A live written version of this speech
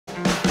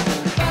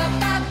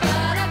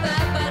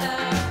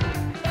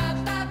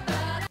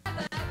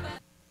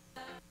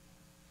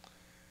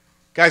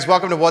Guys,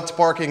 welcome to What's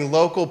Barking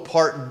Local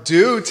Part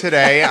 2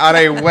 today on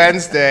a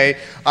Wednesday,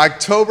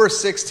 October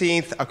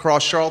 16th,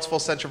 across Charlottesville,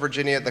 Central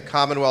Virginia, the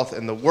Commonwealth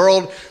and the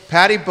world.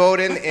 Patty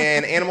Boden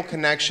and Animal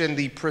Connection,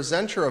 the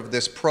presenter of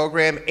this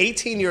program,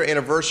 18-year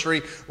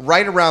anniversary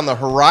right around the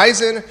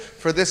horizon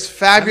for this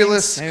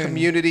fabulous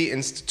community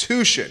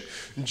institution.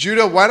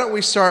 Judah, why don't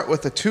we start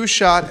with a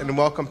two-shot and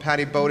welcome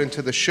Patty Boden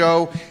to the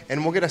show,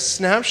 and we'll get a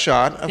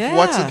snapshot of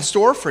what's in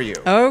store for you.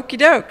 Okie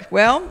doke.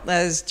 Well,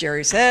 as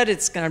Jerry said,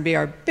 it's going to be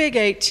our big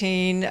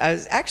 18.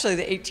 Actually,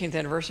 the 18th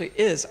anniversary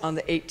is on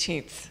the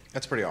 18th.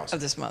 That's pretty awesome.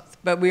 Of this month.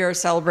 But we are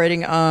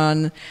celebrating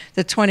on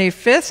the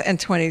 25th and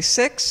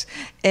 26th,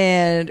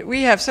 and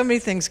we have so many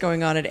things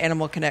going on at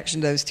Animal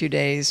Connection those 2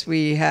 days.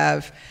 We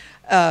have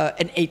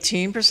an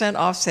 18%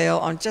 off sale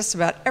on just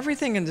about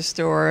everything in the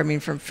store. I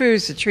mean, from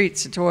foods to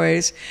treats to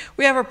toys.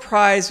 We have a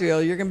prize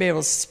wheel you're going to be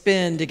able to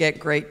spin to get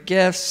great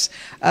gifts.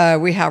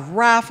 We have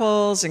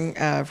raffles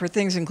and for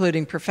things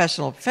including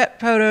professional pet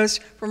photos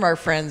from our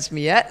friends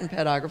Miette in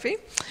Petography.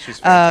 She's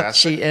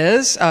fantastic. She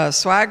is.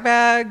 Swag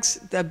bags,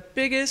 the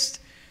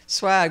biggest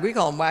swag, we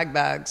call them wag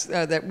bags,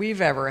 that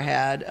we've ever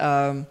had.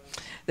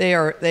 They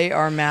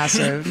are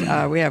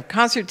massive. We have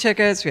concert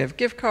tickets. We have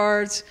gift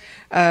cards.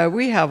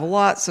 We have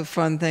lots of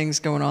fun things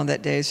going on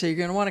that day. So you're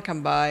going to want to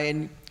come by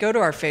and go to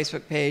our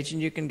Facebook page, and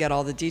you can get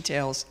all the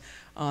details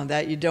on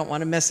that. You don't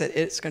want to miss it.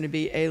 It's going to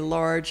be a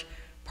large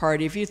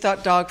party. If you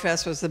thought Dog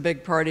Fest was the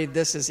big party,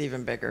 this is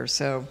even bigger.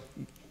 So,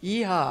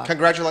 yeehaw.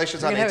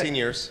 Congratulations on 18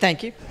 years.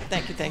 Thank you.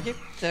 Thank you. Thank you.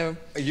 So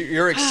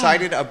you're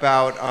excited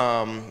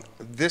about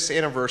this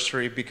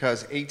anniversary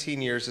because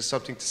 18 years is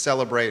something to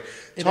celebrate.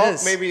 Talk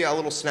maybe a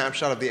little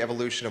snapshot of the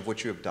evolution of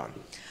what you have done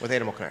with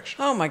Animal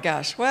Connection. Oh my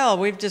gosh. Well,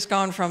 we've just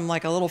gone from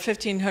like a little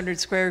 1,500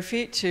 square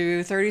feet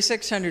to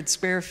 3,600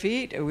 square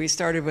feet. We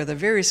started with a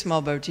very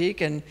small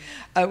boutique, and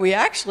we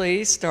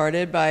actually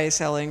started by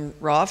selling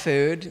raw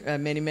food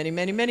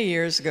many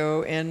years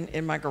ago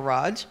in my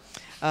garage.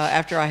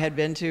 After I had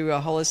been to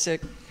a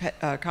holistic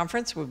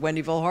conference with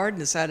Wendy Volhard and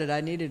decided I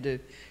needed to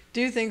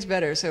do things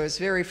better. So it's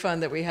very fun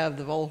that we have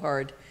the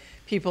Volhard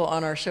people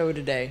on our show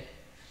today.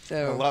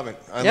 So, I love it.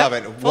 I love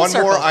it. One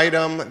more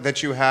item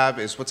that you have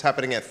is what's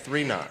happening at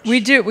 3 Notch. We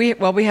do.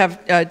 We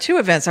have 2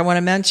 events. I want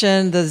to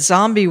mention the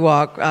Zombie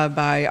Walk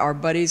by our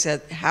buddies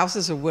at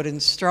Houses of Wood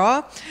and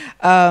Straw.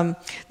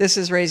 This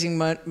is raising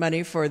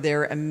money for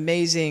their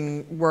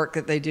amazing work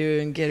that they do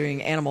in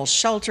giving animals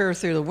shelter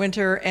through the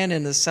winter and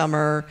in the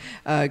summer,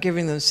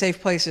 giving them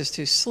safe places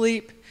to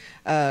sleep.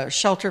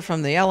 Shelter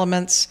from the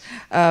elements.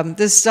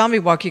 This zombie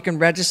walk, you can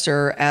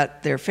register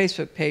at their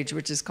Facebook page,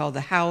 which is called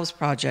the House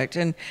Project,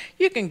 and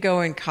you can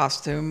go in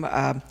costume.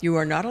 You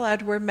are not allowed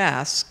to wear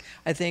masks.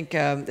 I think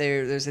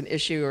there's an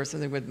issue or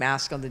something with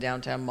masks on the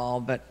downtown mall,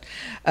 but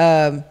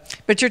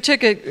your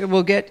ticket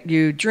will get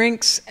you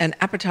drinks and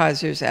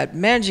appetizers at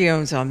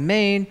Mangione's on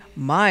Main,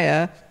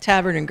 Maya,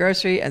 Tavern and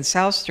Grocery, and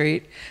South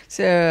Street.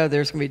 So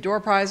there's going to be door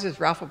prizes,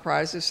 raffle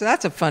prizes. So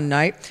that's a fun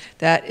night.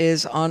 That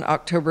is on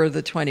October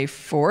the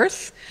 24th.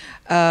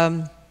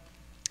 And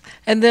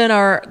then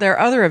their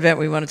other event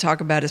we want to talk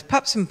about is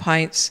Pups and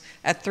Pints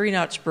at 3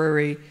 Notch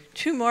Brewery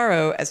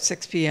tomorrow at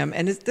 6 p.m.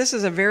 And this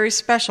is a very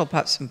special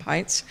Pups and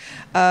Pints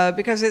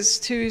because it's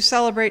to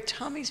celebrate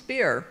Tommy's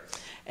beer.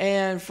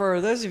 And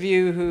for those of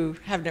you who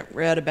haven't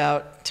read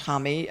about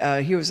Tommy,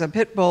 he was a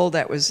pit bull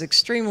that was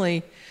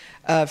extremely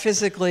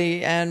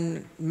physically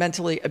and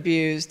mentally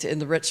abused in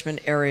the Richmond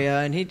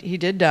area, and he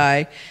did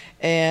die.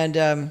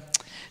 And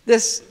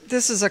this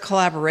is a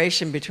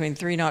collaboration between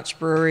 3 Notch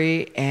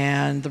Brewery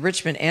and the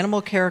Richmond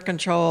Animal Care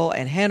Control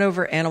and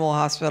Hanover Animal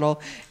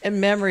Hospital in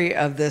memory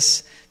of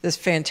this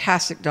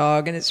fantastic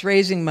dog, and it's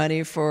raising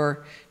money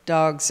for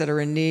dogs that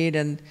are in need.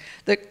 And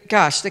the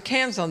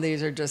cans on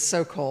these are just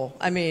so cool.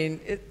 I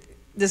mean,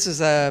 this is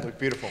look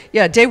beautiful.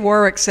 Yeah, Dave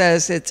Warwick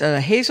says it's a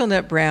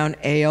hazelnut brown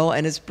ale,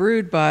 and it's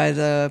brewed by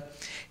the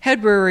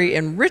head brewery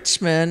in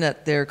Richmond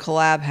at their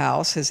collab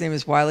house. His name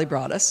is Wiley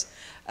Broaddus.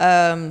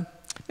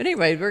 But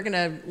anyway, we're going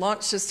to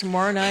launch this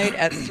tomorrow night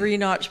at 3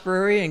 Notch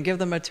Brewery and give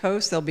them a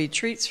toast. There'll be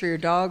treats for your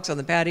dogs on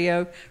the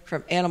patio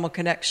from Animal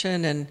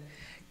Connection. And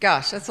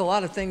gosh, that's a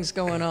lot of things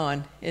going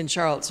on in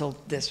Charlottesville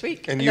this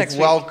week. And you've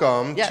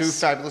welcomed 2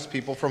 fabulous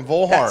people from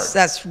Volhard.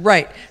 That's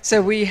right.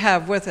 So we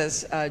have with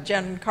us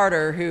Jen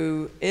Carter,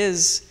 who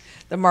is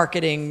the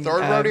marketing...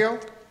 Third rodeo?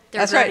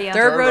 That's right.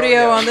 Third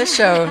rodeo on this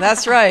show.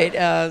 That's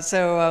right.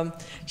 So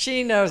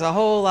she knows a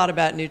whole lot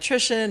about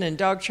nutrition and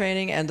dog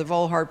training and the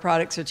Volhard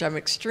products, which I'm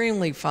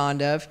extremely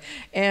fond of.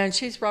 And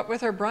she's brought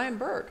with her Brian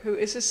Berg, who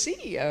is the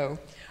CEO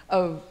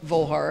of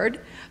Volhard.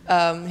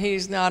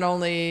 He's not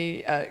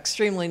only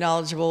extremely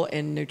knowledgeable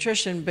in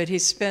nutrition, but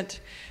he's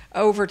spent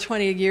over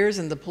 20 years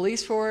in the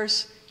police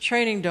force,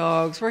 training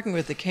dogs, working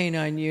with the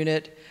canine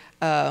unit,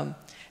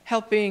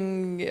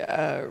 helping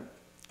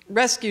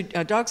rescue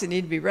dogs that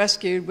need to be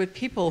rescued with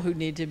people who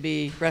need to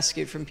be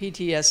rescued from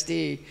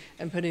PTSD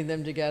and putting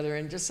them together,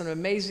 and just some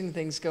amazing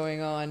things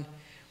going on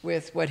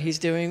with what he's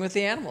doing with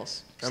the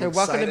animals. I'm So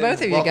welcome to excited.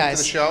 both of you Welcome guys.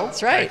 to the show.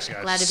 That's right. Thanks,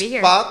 guys. Glad to be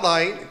here.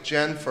 Spotlight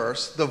Jen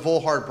first, the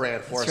Volhard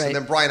brand for us, right. and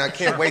then Brian. I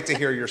can't wait to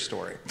hear your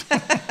story.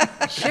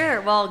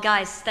 Sure. Well,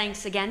 guys,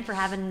 thanks again for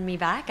having me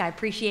back. I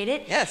appreciate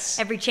it. Yes.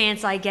 Every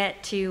chance I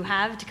get to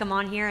come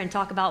on here and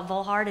talk about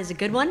Volhard is a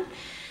good one.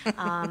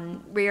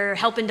 We're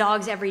helping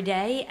dogs every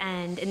day,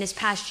 and in this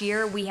past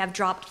year, we have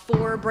dropped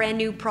 4 brand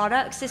new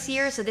products this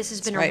year. So this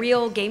has been That's right. a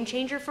real game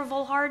changer for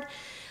Volhard.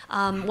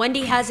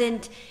 Wendy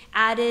hasn't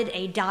added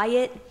a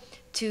diet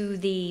to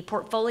the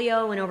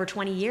portfolio in over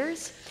 20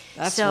 years.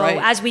 That's so right.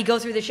 as we go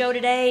through the show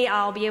today,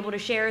 I'll be able to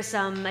share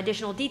some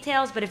additional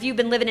details. But if you've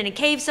been living in a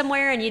cave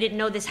somewhere and you didn't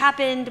know this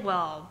happened,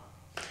 well,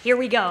 here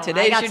we go.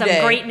 Today's I got your some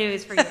day. great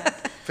news for you.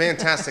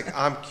 Fantastic.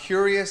 I'm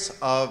curious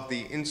of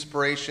the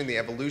inspiration, the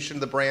evolution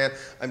of the brand.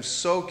 I'm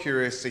so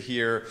curious to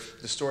hear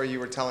the story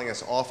you were telling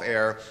us off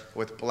air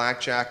with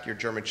Blackjack, your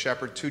German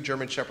Shepherd, 2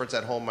 German Shepherds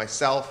at home.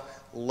 Myself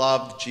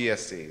loved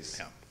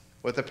GSDs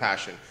with a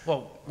passion.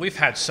 Well, we've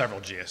had several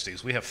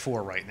GSDs. We have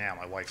 4 right now,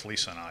 my wife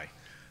Lisa and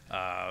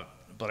I.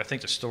 But I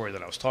think the story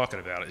that I was talking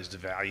about is the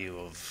value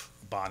of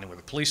bonding with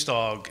a police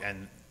dog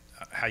and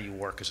how you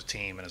work as a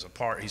team and as a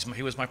part.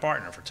 He was my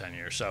partner for 10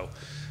 years. So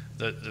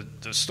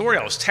the story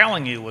I was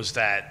telling you was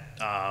that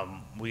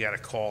we had a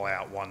call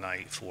out one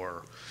night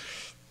for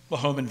a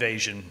home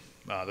invasion.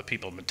 The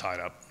people had been tied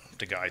up.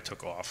 The guy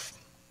took off.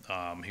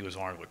 He was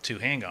armed with 2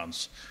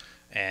 handguns.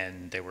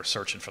 And they were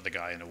searching for the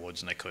guy in the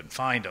woods, and they couldn't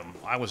find him.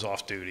 I was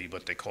off duty,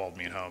 but they called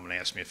me at home and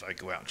asked me if I'd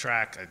go out and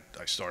track.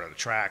 I started a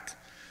track,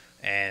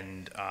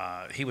 and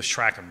he was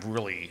tracking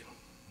really,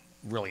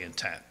 really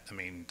intent. I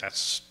mean,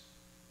 that's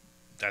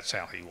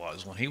how he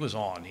was. When he was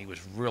on, he was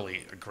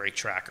really a great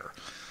tracker.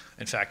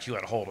 In fact, you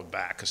had to hold him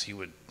back because he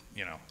would,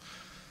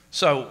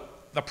 So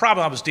the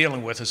problem I was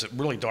dealing with is it's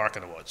really dark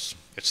in the woods.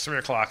 It's 3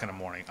 o'clock in the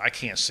morning. I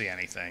can't see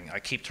anything.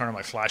 I keep turning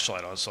my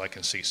flashlight on so I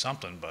can see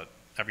something, but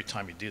every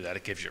time you do that,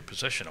 it gives your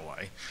position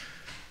away.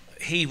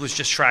 He was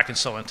just tracking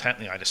so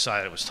intently, I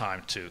decided it was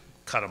time to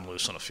cut him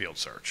loose on a field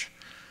search.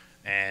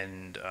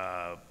 And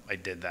I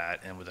did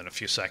that, and within a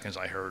few seconds,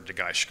 I heard the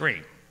guy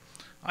scream.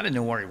 I didn't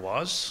know where he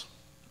was.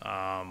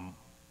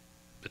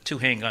 The 2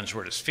 handguns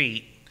were at his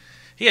feet.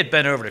 He had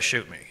bent over to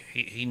shoot me.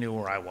 He knew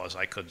where I was.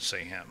 I couldn't see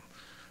him.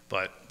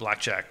 But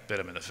Blackjack bit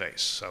him in the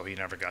face, so he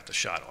never got the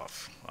shot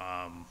off.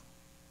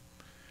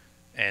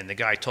 And the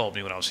guy told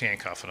me when I was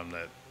handcuffing him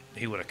that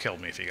he would have killed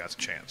me if he got the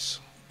chance.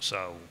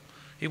 So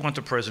he went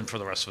to prison for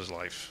the rest of his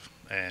life,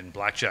 and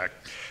Blackjack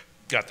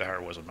got the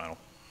heroism medal.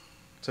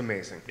 It's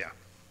amazing. Yeah.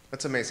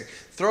 That's amazing.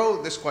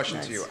 Throw this question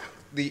Nice. to you.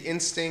 The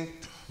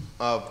instinct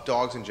of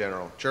dogs in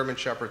general, German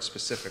Shepherds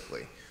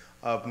specifically,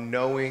 of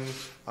knowing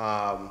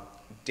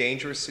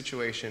dangerous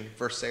situation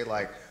versus, say,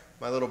 like,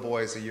 my little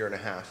boy is 1.5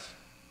 years,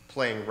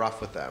 playing rough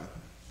with them,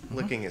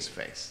 licking his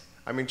face.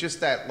 I mean,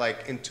 just that,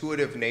 like,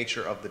 intuitive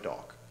nature of the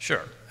dog.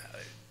 Sure.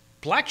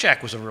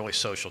 Blackjack was a really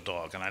social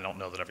dog, and I don't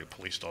know that every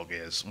police dog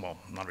is. Well,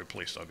 not every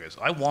police dog is.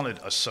 I wanted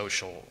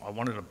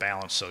a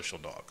balanced social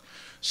dog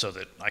so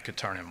that I could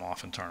turn him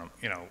off and turn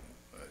him,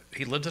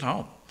 he lived at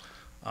home.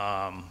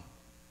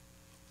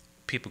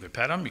 People could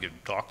pet him, you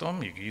could talk to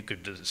him, you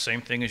could do the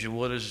same thing as you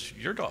would as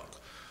your dog.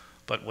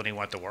 But when he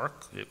went to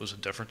work, it was a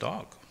different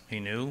dog. He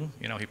knew,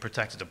 he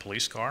protected the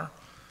police car.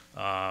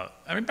 I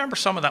remember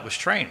some of that was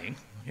training.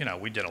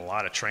 We did a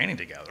lot of training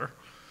together.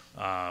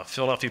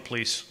 Philadelphia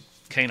Police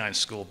Canine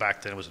School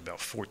back then was about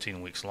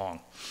 14 weeks long,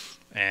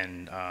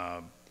 and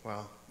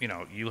Wow.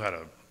 you had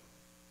to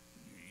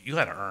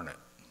earn it.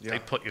 Yeah. They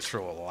put you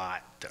through a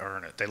lot to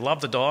earn it. They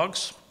loved the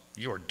dogs.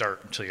 You were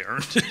dirt until you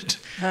earned it.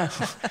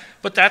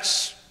 But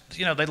that's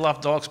they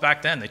loved dogs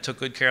back then. They took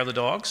good care of the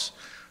dogs.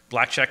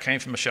 Blackjack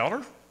came from a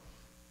shelter.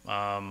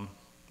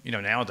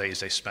 Nowadays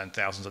they spend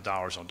thousands of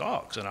dollars on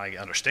dogs, and I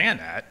understand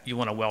that. You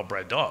want a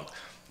well-bred dog.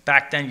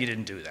 Back then you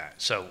didn't do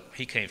that. So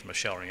he came from a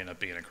shelter and ended up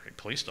being a great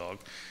police dog.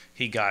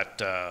 He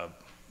got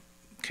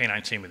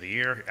Canine Team of the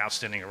Year,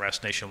 outstanding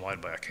arrest nationwide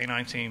by a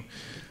canine team.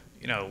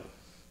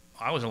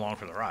 I was along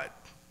for the ride.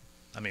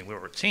 I mean, we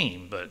were a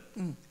team, but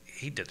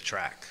he did the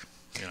track.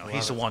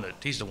 He's the one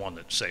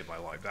that saved my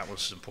life. That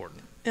was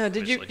important.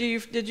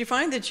 Did you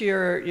find that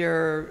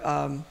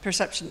your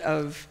perception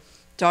of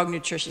dog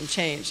nutrition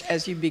changed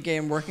as you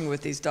began working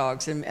with these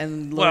dogs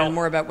and learn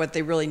more about what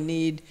they really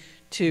need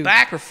to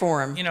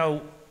perform?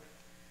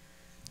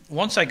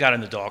 Once I got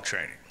into dog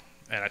training,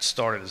 and it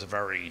started as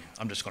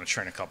I'm just going to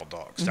train a couple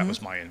dogs. That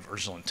was my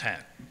original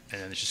intent.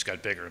 And then it just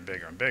got bigger and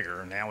bigger and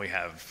bigger. And now we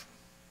have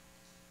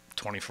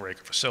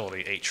 24-acre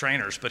facility, 8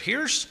 trainers. But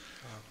here's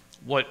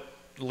what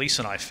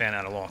Lisa and I found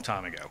out a long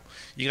time ago.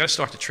 You got to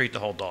start to treat the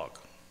whole dog.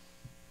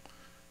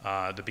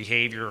 The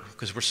behavior,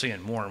 because we're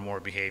seeing more and more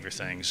behavior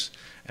things,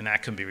 and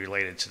that can be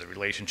related to the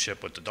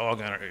relationship with the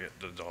dog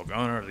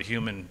owner, the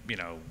human,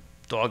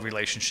 dog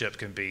relationship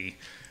can be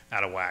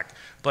out of whack.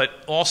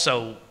 But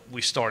also,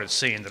 we started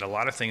seeing that a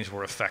lot of things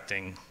were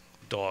affecting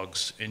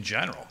dogs in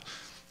general.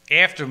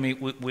 After we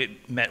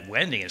met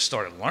Wendy and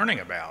started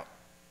learning about,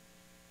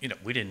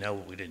 we didn't know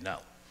what we didn't know.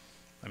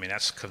 I mean,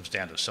 that comes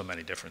down to so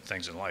many different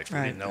things in life.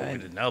 Right, We didn't know what we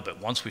right. didn't know, but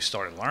once we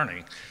started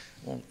learning,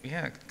 well,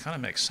 yeah, it kind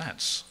of makes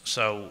sense.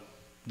 So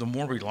the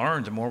more we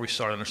learned, the more we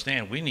started to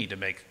understand we need to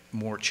make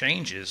more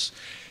changes,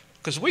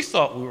 because we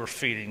thought we were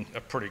feeding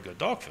a pretty good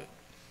dog food.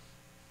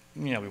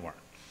 You know, we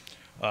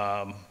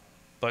weren't.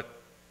 But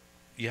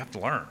you have to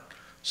learn.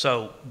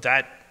 So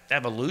that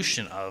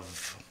evolution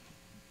of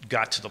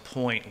got to the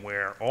point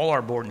where all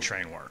our board and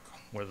train work,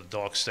 where the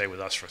dogs stay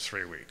with us for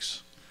 3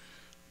 weeks,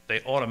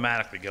 they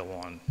automatically go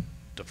on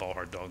to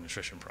Volhard dog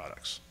nutrition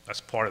products.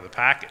 That's part of the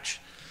package.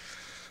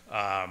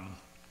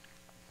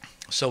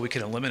 So we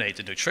can eliminate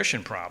the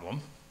nutrition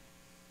problem,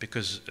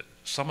 because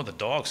some of the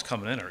dogs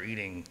coming in are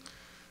eating,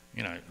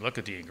 you know, look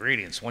at the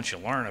ingredients. Once you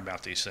learn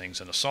about these things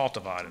and the salt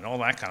divide and all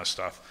that kind of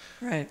stuff,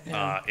 Right.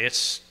 Yeah.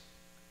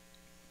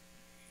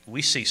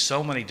 We see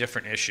so many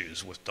different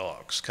issues with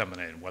dogs coming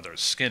in, whether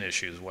it's skin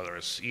issues, whether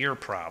it's ear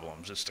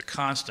problems, it's the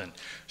constant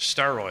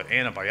steroid,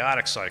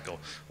 antibiotic cycle,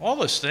 all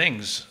those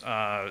things.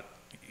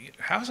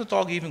 How's a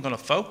dog even going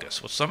to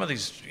focus with some of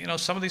these, you know,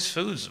 some of these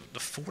foods, the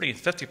 40 and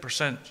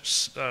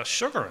 50%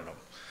 sugar in them?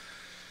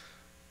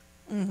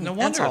 No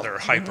That's wonder all. they're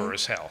hyper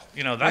as hell.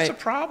 You know, that's a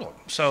Right. problem.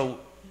 So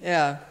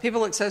Yeah,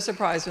 people look so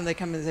surprised when they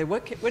come in and say,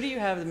 what do you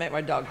have to make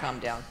my dog calm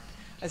down?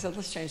 I said,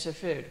 let's change the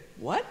food.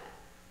 What?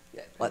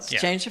 Yeah, let's Yeah.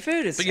 change the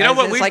food. It's, But you know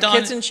what it's we've like done?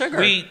 kids and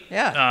sugar.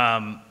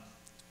 Yeah.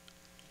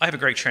 I have a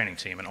great training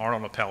team, and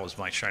Arnold Appel is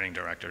my training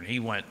director, and he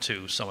went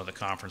to some of the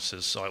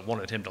conferences, so I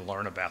wanted him to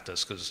learn about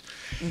this, because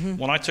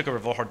when I took over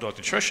Volhard Dog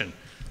Nutrition,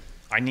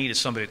 I needed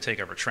somebody to take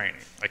over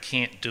training. I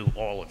can't do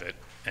all of it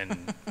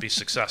and be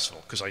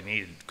successful, because I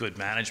needed good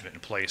management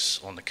in place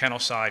on the kennel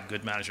side,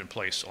 good management in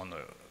place on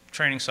the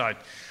training side.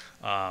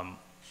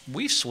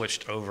 We've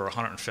switched over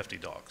 150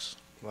 dogs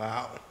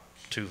Wow.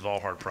 to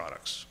Volhard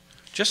products,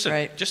 just at,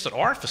 Right. just at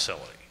our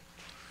facility.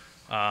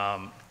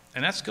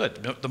 And that's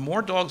good. The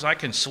more dogs I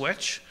can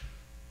switch,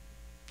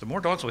 the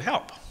more dogs we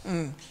help,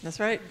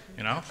 That's right.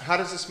 you know? How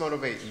does this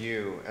motivate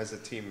you as a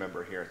team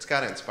member here? It's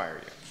got to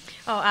inspire you.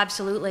 Oh,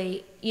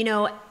 absolutely. You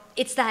know,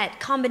 it's that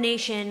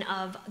combination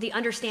of the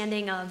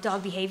understanding of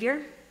dog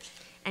behavior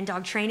and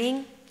dog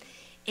training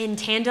in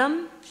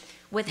tandem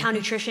with how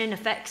nutrition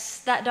affects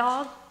that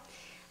dog.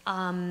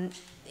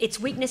 Its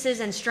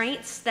weaknesses and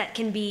strengths that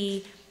can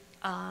be,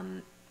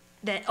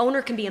 that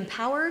owner can be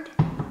empowered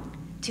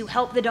to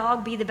help the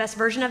dog be the best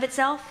version of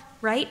itself,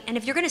 right? And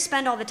if you're going to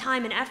spend all the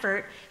time and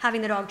effort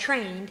having the dog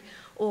trained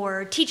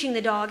or teaching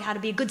the dog how to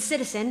be a good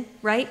citizen,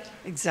 right?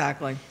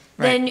 Exactly.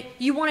 Right. Then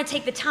you want to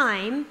take the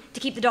time to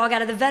keep the dog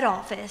out of the vet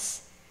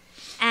office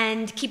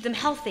and keep them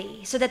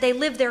healthy so that they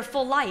live their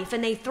full life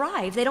and they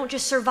thrive. They don't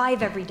just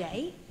survive every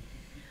day,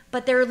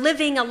 but they're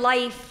living a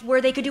life where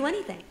they could do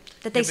anything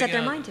that they Yeah, but, set you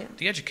their know, mind to.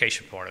 The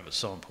education part of it is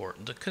so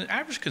important. The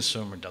average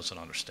consumer doesn't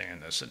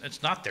understand this, and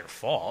it's not their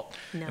fault.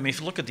 No. I mean, if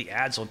you look at the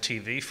ads on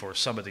TV for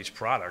some of these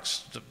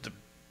products,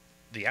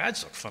 the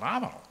ads look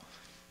phenomenal.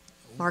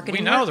 Marketing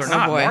We know works. they're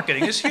not. boy.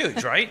 Marketing is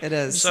huge, right? It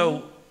is.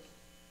 So,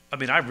 I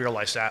mean, I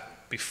realized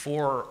that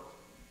before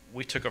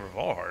we took over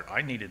Volhard,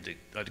 I needed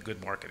a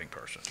good marketing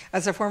person.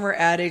 As a former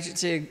ad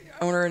agency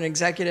owner and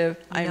executive,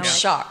 I am know it.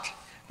 shocked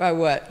by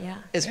what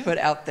is Yeah. put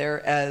out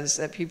there as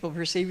that people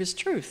perceive as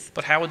truth.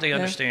 But how would they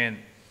understand?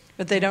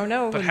 But they don't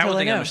know But until how would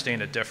they they know.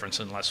 understand the difference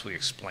unless we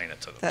explain it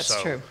to them? That's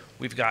so true.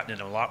 We've gotten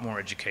into a lot more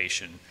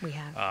education. We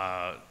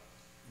have.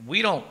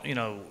 We don't, you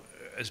know,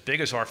 as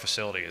big as our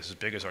facility is, as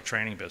big as our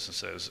training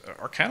business is,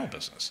 our kennel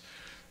business,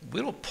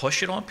 we don't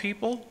push it on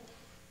people.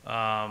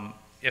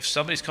 If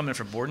somebody's coming in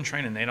for board and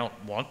train and they don't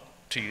want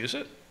to use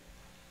it,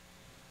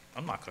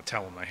 I'm not going to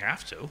tell them they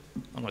have to.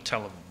 I'm going to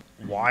tell them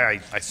why I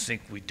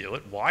think we do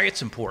it, why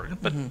it's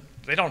important, but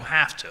they don't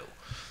have to.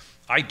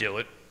 I do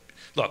it.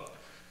 Look,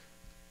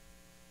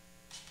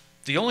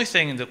 the only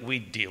thing that we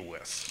deal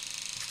with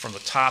from the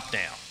top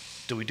down,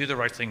 do we do the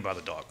right thing by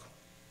the dog?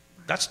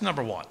 That's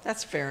number one.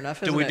 That's fair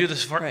enough, Do isn't we it? do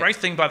the right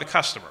thing by the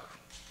customer?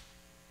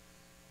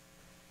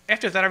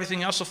 After that,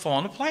 everything else will fall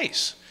into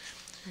place.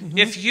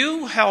 If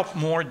you help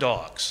more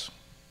dogs,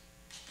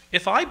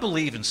 if I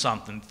believe in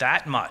something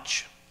that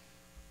much,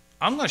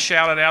 I'm going to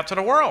shout it out to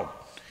the world.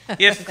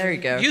 If There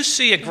you go. you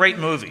see a great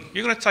movie,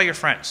 you're going to tell your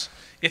friends.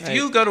 If Right.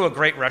 you go to a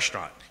great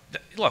restaurant,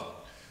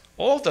 look,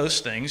 all those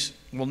things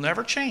will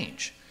never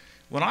change.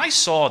 When I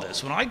saw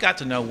this, when I got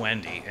to know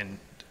Wendy, and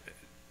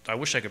I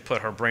wish I could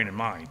put her brain in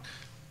mine,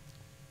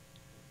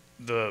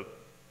 the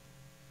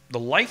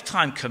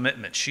lifetime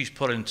commitment she's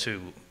put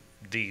into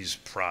these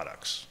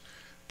products.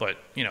 But,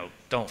 you know,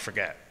 don't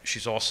forget,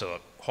 she's also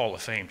a Hall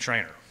of Fame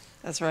trainer,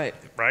 That's right.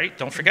 right?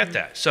 Don't forget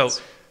that. So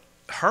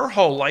her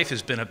whole life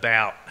has been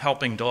about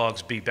helping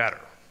dogs be better.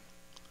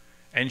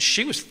 And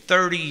she was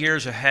 30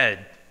 years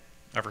ahead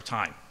of her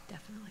time.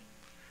 Definitely.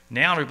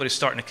 Now everybody's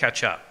starting to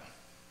catch up.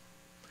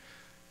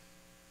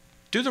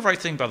 Do the right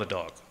thing by the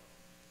dog.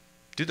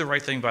 Do the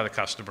right thing by the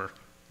customer.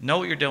 Know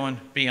what you're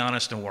doing, be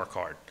honest, and work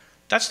hard.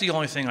 That's the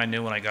only thing I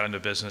knew when I got into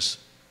business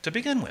to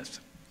begin with.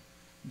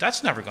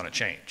 That's never going to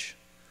change.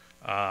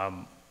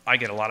 I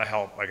get a lot of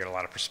help. I get a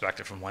lot of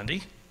perspective from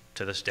Wendy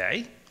to this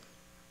day.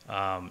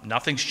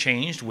 Nothing's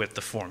changed with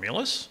the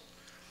formulas.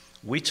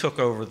 We took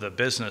over the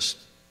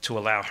business to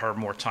allow her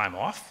more time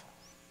off.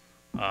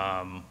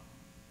 But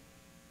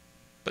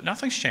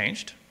nothing's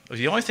changed.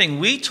 The only thing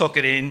we took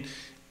it in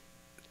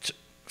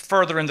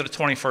further into the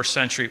 21st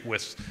century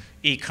with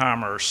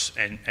e-commerce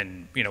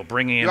and you know,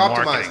 bringing in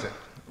marketing. You optimized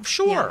it.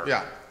 Sure.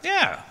 Yeah.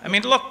 Yeah. I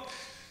mean, look,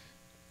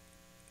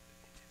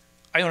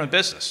 I own a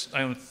business.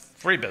 I own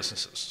 3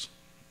 businesses.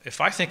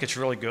 If I think it's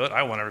really good,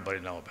 I want everybody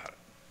to know about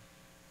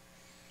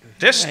it.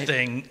 This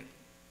thing,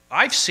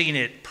 I've seen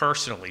it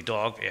personally,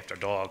 dog after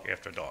dog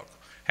after dog,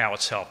 how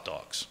it's helped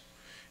dogs.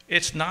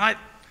 It's not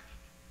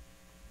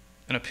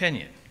an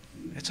opinion.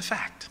 It's a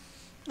fact.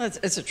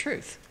 It's a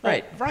truth.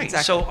 Right. Right.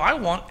 Exactly. So I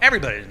want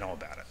everybody to know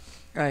about it.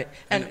 Right.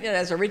 And you know,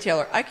 as a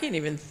retailer, I can't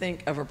even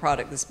think of a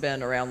product that's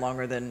been around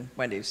longer than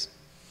Wendy's.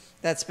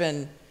 That's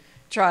been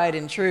tried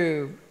and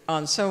true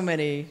on so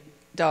many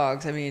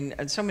dogs. I mean,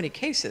 in so many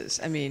cases.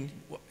 I mean,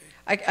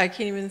 I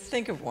can't even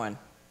think of one.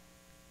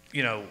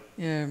 You know,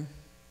 Yeah.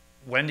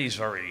 Wendy's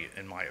very,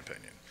 in my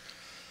opinion,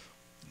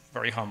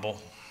 very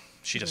humble.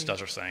 She just does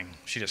her thing.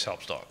 She just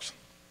helps dogs.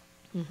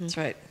 That's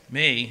right.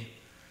 Me,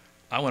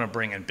 I want to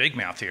bring in Big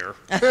Mouth here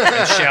and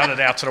shout it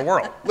out to the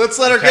world. Let's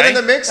let her get in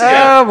the mix Oh,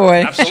 again.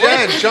 boy. Absolutely.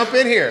 Jen, jump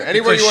in here.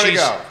 Anywhere you want to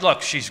Because go.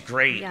 Look, she's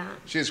great Yeah.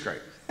 She's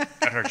great.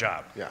 at her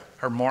job. Yeah.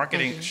 Her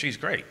marketing, she's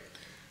great.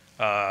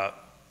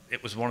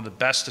 It was one of the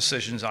best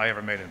decisions I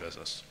ever made in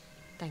business.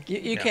 Thank you.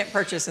 You can't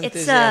purchase It's,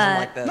 enthusiasm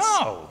like this.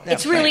 No.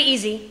 It's really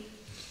easy.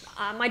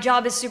 My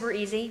job is super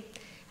easy,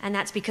 and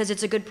that's because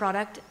it's a good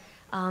product.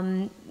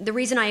 The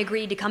reason I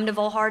agreed to come to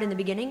Volhard in the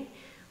beginning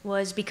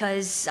was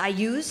because I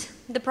use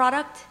the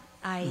product.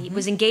 I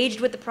was engaged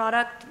with the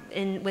product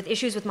and with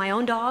issues with my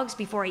own dogs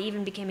before I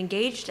even became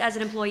engaged as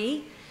an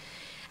employee.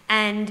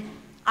 And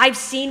I've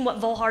seen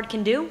what Volhard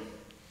can do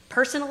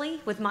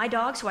personally with my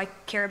dogs, who I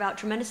care about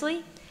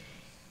tremendously.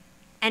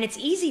 And it's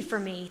easy for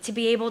me to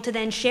be able to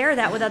then share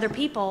that with other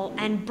people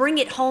and bring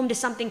it home to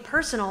something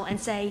personal and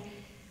say,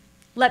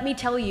 let me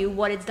tell you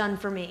what it's done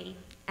for me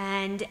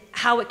and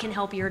how it can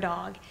help your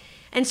dog.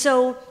 And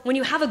so when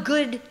you have a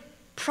good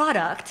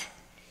product,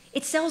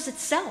 it sells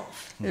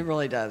itself. It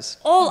really does.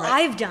 All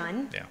I've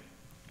done Yeah.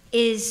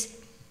 is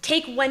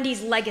take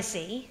Wendy's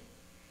legacy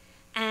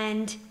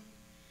and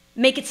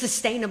make it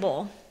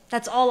sustainable.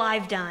 That's all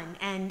I've done.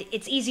 And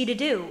it's easy to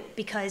do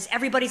because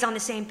everybody's on the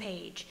same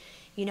page.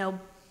 You know,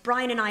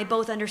 Brian and I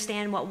both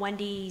understand what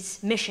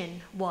Wendy's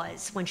mission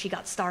was when she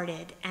got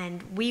started,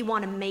 and we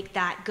want to make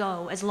that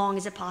go as long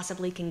as it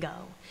possibly can go.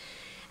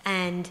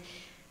 And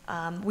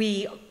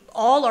we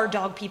all are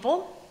dog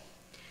people.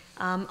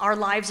 Our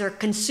lives are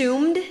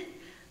consumed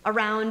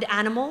around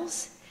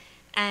animals,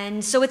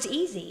 and so it's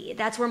easy.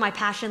 That's where my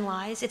passion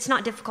lies. It's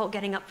not difficult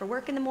getting up for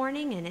work in the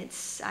morning, and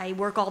I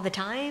work all the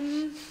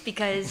time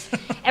because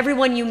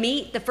everyone you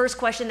meet, the first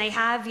question they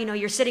have, you know,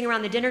 you're sitting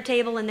around the dinner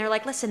table and they're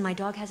like, listen, my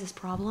dog has this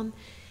problem,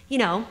 you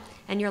know,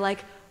 and you're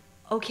like,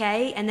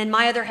 okay. And then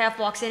my other half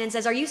walks in and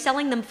says, are you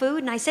selling them food?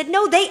 And I said,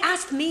 no, they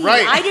asked me.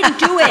 Right. I didn't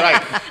do it.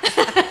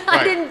 Right.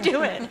 I didn't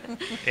do it.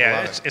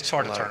 Yeah, it's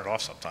hard to turn it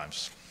off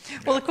sometimes.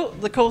 Well,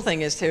 the cool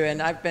thing is, too,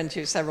 and I've been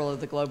to several of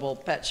the global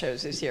pet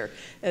shows this year,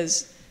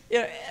 is you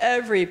know,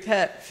 every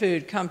pet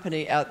food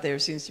company out there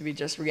seems to be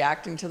just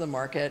reacting to the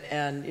market,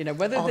 and you know,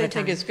 whether All they the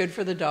think time. it's good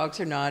for the dogs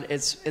or not,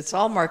 it's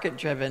all market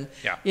driven.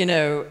 Yeah. You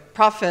know,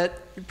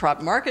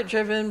 market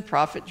driven,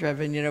 profit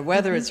driven. You know,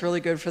 whether it's really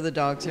good for the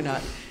dogs or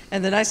not.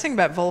 And the nice thing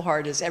about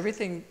Volhard is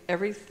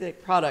every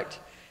product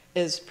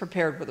is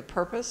prepared with a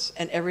purpose,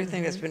 and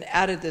everything that's been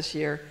added this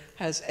year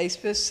has a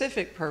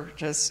specific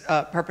purpose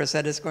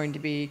that is going to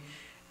be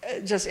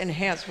just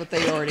enhance what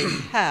they already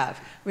have.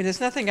 I mean, there's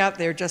nothing out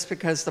there just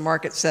because the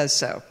market says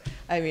so.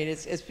 I mean,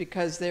 it's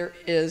because there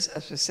is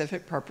a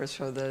specific purpose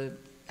for the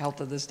health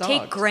of this dog.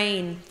 Take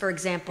grain, for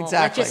example.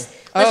 Exactly.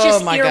 Let's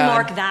just my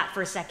earmark God. that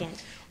for a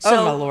second.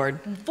 Oh, my Lord.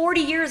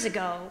 40 years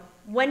ago,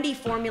 Wendy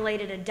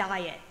formulated a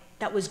diet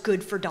that was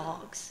good for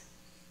dogs.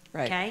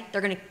 Right. Okay?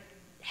 They're going to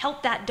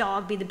help that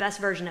dog be the best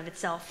version of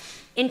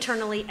itself,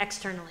 internally,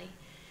 externally.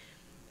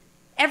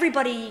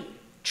 Everybody,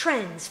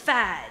 trends,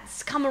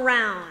 fads, come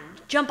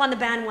around, jump on the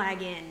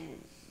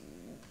bandwagon.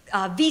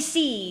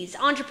 VCs,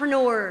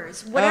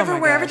 entrepreneurs, whatever, Oh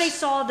my wherever gosh. they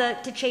saw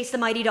to chase the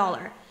mighty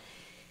dollar.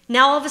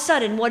 Now all of a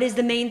sudden, what is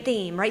the main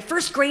theme, right?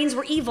 First, grains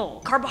were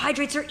evil.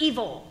 Carbohydrates are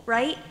evil,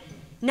 right?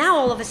 Now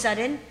all of a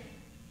sudden,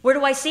 where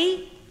do I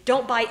see?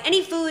 Don't buy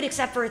any food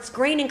except for it's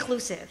grain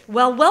inclusive.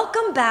 Well,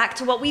 welcome back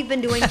to what we've been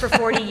doing for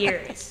 40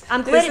 years.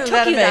 I'm glad it Isn't took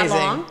that you that amazing?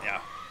 long.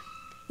 Yeah.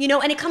 You know,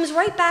 and it comes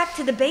right back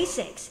to the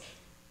basics.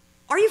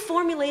 Are you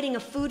formulating a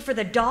food for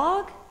the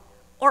dog,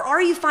 or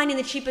are you finding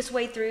the cheapest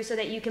way through so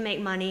that you can make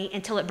money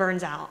until it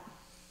burns out?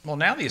 Well,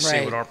 now that you see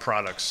Right. what our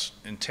products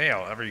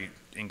entail, every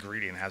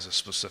ingredient has a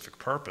specific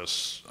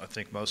purpose. I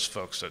think most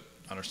folks that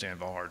understand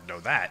Volhard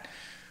know that.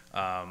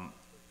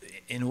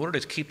 In order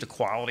to keep the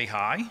quality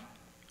high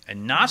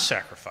and not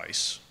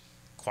sacrifice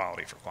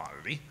quality for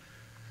quantity,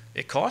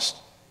 it costs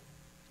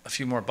a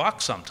few more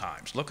bucks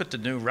sometimes. Look at the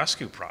new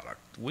rescue product.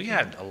 We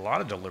had a lot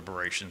of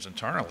deliberations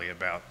internally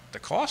about the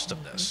cost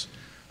of this.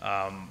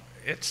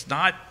 It's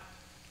not.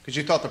 Because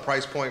you thought the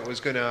price point was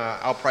going to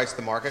outprice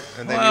the market,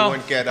 and then Well, you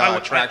wouldn't get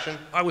traction?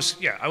 I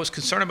was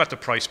concerned about the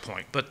price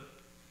point, but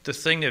the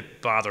thing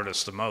that bothered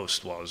us the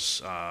most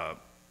was,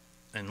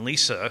 and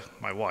Lisa,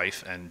 my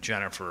wife, and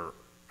Jennifer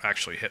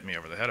actually hit me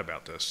over the head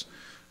about this,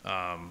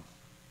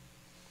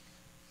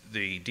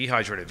 the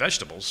dehydrated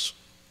vegetables,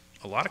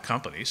 a lot of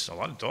companies, a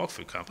lot of dog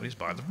food companies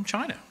buy them from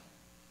China.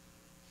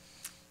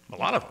 A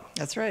lot of them.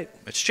 That's right.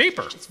 It's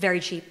cheaper. It's very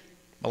cheap.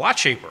 A lot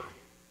cheaper.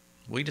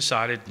 We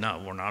decided,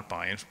 no, we're not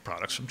buying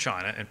products from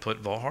China and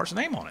put Volhard's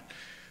name on it.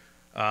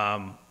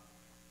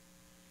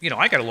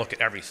 I got to look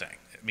at everything.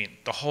 I mean,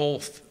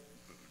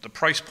 the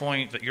price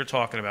point that you're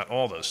talking about,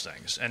 all those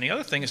things. And the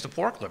other thing is the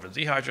pork liver,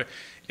 dehydrate.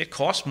 It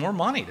costs more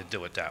money to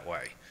do it that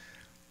way.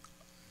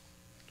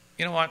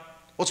 You know what?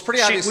 Well, it's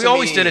pretty obvious We to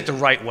always me- did it the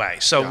right way,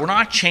 so Yeah. we're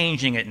not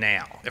changing it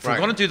now. If we're Right.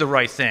 going to do the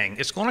right thing,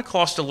 it's going to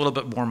cost a little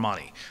bit more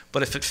money.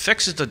 But if it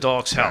fixes the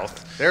dog's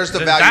health, There's the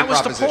then value that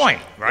was proposition. the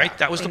point, right? Yeah.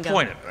 That was the Bingo.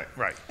 point of it,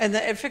 right? And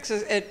it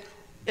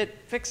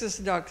fixes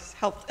the dog's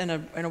health in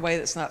a way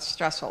that's not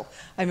stressful.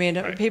 I mean,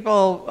 Right.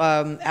 people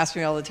ask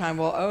me all the time,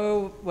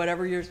 well,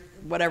 whatever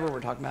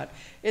we're talking about,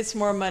 it's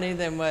more money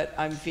than what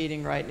I'm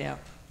feeding right now.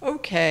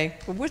 Okay,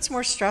 but what's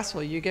more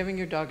stressful? You giving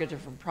your dog a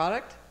different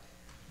product,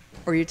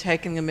 or you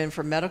taking them in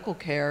for medical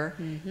care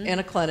in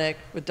a clinic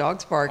with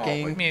dogs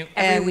barking, I mean,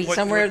 and week.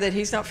 somewhere that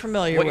he's not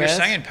familiar What with? you're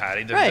saying,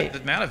 Patty, Right.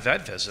 the amount of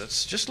vet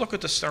visits, just look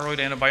at the steroid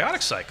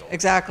antibiotic cycle.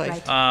 Exactly.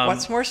 Right.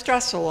 What's more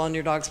stressful on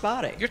your dog's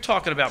body? You're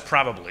talking about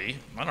probably,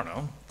 I don't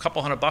know, a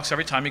couple $100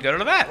 every time you go to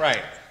the vet.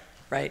 Right.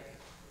 Right.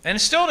 And it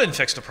still didn't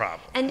fix the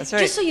problem. And That's right.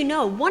 just so you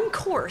know, one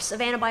course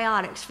of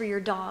antibiotics for your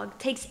dog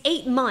takes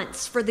 8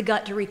 months for the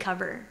gut to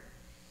recover.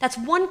 That's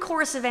one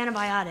course of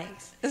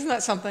antibiotics. Isn't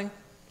that something?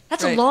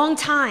 That's Right. a long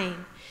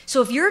time.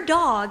 So if your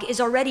dog is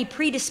already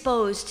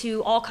predisposed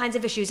to all kinds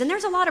of issues, and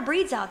there's a lot of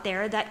breeds out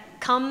there that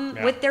come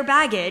Yeah. with their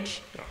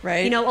baggage,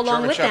 Right. along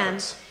German with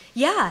Shepherds. them.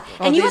 Yeah, Well,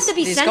 and you these- have to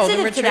be these golden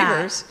sensitive to that.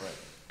 retrievers.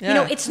 You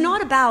know, it's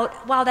not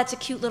about, wow, that's a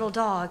cute little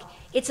dog.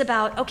 It's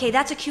about, okay,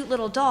 that's a cute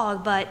little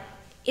dog, but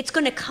it's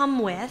going to come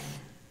with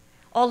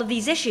all of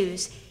these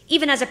issues,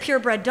 even as a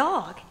purebred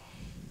dog.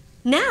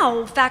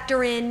 Now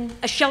factor in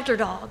a shelter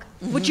dog,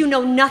 which you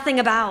know nothing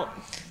about,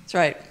 That's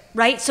right.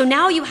 right? So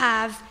now you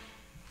have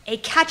a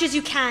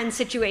catch-as-you-can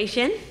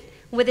situation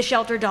with a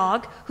shelter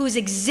dog who's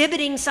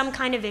exhibiting some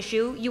kind of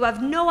issue. You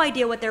have no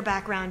idea what their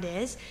background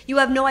is. You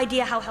have no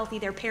idea how healthy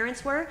their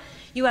parents were.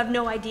 You have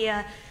no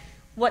idea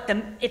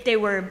if they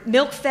were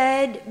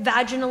milk-fed,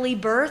 vaginally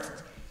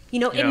birthed.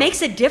 It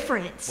makes a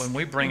difference. When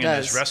we bring It in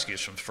these does. rescues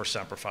for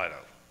Semper Fido,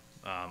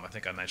 I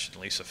think I mentioned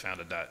Lisa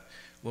founded that.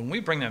 When we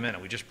bring them in,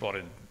 and we just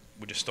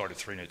started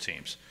 3 new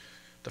teams,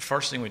 the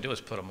first thing we do is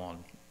put them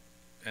on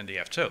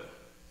NDF2.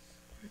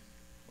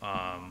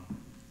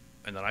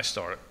 And then I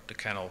start the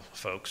kennel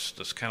folks,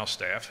 this kennel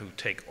staff who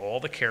take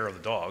all the care of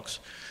the dogs,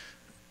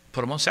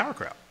 put them on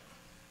sauerkraut.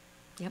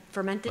 Yep,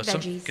 fermented Get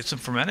veggies. some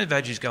fermented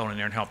veggies going in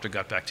there and help their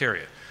gut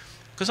bacteria.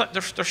 Because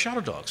they're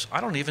shadow dogs. I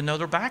don't even know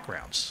their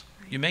backgrounds.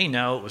 You may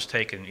know it was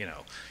taken,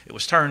 it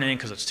was turned in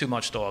because it's too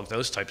much dog,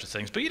 those types of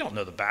things, but you don't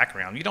know the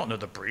background. You don't know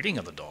the breeding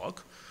of the dog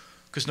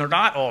because they're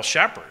not all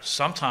shepherds.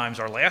 Sometimes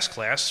our last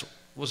class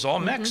was all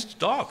mixed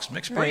dogs,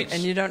 mixed Right. breeds.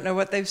 And you don't know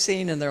what they've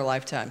seen in their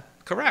lifetime.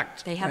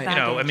 Correct. They have Right.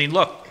 baggage.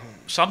 Look,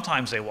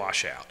 sometimes they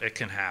wash out. It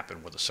can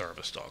happen with a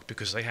service dog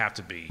because they have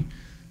to be,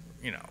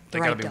 they got to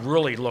Right be dog.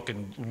 really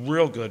looking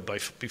real good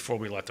before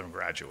we let them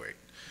graduate.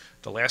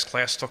 The last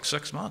class took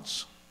 6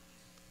 months.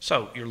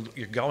 So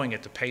you're going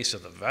at the pace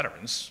of the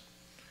veterans,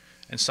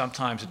 and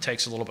sometimes it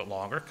takes a little bit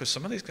longer because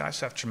some of these guys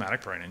have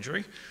traumatic brain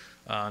injury,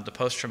 the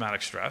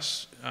post-traumatic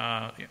stress.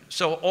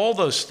 So all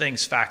those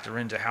things factor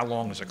into how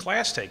long does a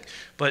class take,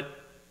 but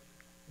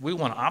we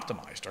want to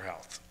optimize their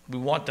health. We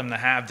want them to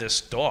have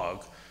this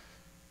dog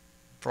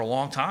for a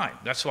long time.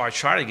 That's why I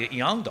try to get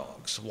young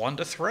dogs, 1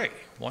 to 3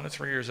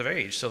 years of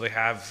age, so they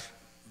have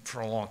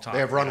for a long time.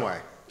 They have runway.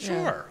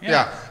 Sure.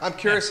 Yeah. I'm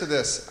curious of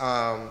this.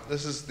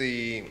 This is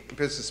the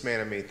businessman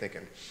in me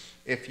thinking.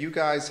 If you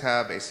guys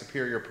have a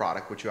superior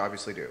product, which you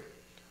obviously do,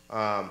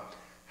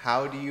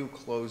 how do you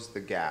close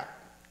the gap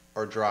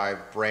or drive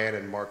brand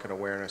and market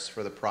awareness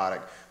for the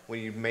product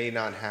when you may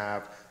not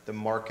have the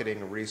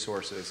marketing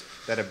resources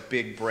that a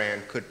big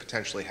brand could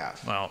potentially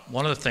have? Well,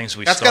 one of the things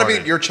we That's got started.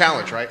 to be your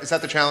challenge, right? Is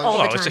that the challenge? All the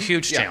Well, it's a time.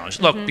 huge Yeah. challenge.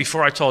 Look,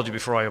 before I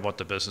bought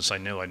the business, I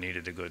knew I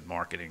needed a good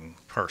marketing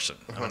person.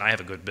 I Uh-huh. mean, I have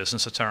a good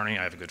business attorney,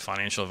 I have a good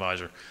financial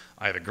advisor,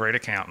 I have a great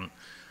accountant,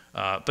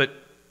 but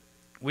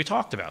we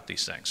talked about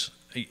these things.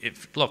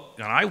 Look,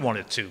 and I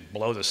wanted to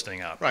blow this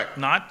thing up. Right.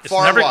 It's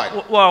Far and never,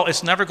 wide. Well,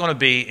 it's never going to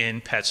be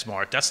in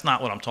PetSmart. That's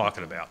not what I'm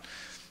talking about.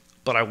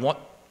 But I want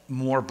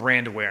more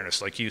brand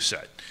awareness, like you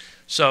said.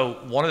 So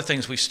one of the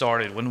things we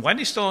started, when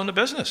Wendy's still in the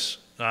business,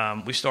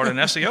 we started an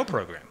SEO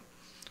program.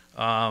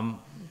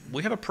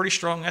 We have a pretty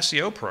strong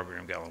SEO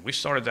program going. We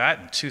started that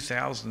in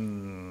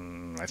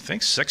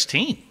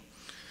 2016.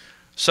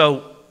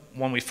 So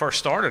when we first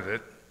started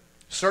it,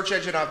 Search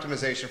engine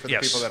optimization for the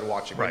Yes. people that are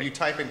watching. Right. When you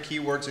type in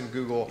keywords in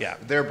Google, Yeah.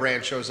 their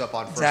brand shows up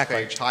on first Exactly.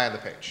 page, high on the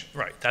page.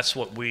 Right. That's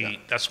what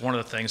that's one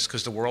of the things,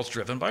 because the world's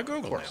driven by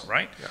Google now,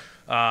 right?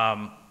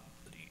 Yeah.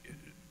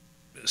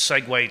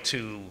 Segue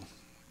to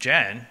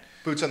Jen,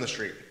 Boots on the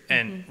street.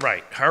 and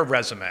right, her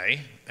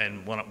resume,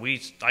 and when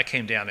I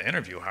came down to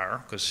interview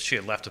her, because she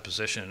had left a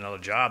position in another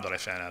job that I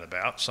found out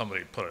about.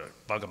 Somebody put a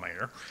bug in my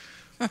ear.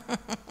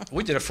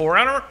 We did a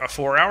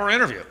 4-hour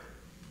interview.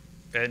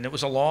 And it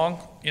was a long,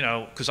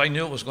 because I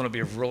knew it was going to be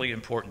a really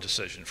important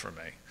decision for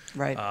me.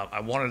 Right. I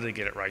wanted to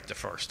get it right the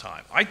first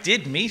time. I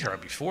did meet her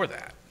before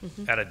that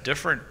at a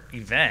different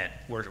event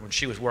when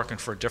she was working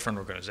for a different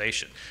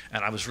organization.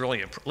 And I was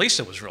really,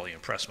 Lisa was really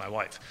impressed, my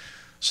wife.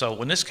 So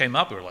when this came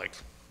up, we were like,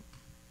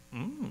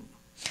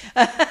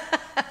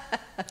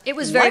 It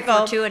was very Light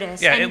bulb.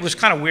 fortuitous. yeah, And it was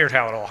kind of weird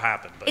how it all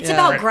happened. But it's Yeah.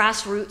 about Right.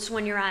 grassroots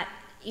when you're at,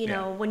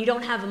 Yeah. when you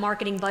don't have a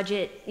marketing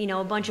budget,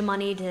 a bunch of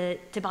money to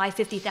buy a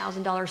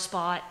 $50,000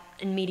 spot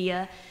in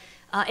media.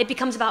 It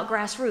becomes about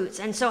grassroots.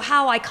 And so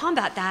how I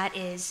combat that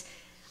is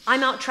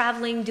I'm out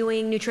traveling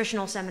doing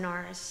nutritional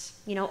seminars,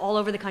 all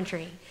over the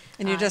country.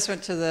 And you just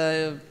went to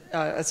the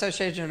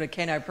Association of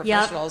Canine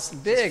Professionals,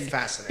 big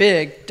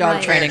dog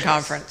Right. training Yes.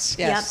 conference.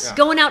 Yes. Yep.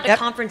 Going out to Yep.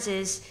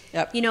 conferences,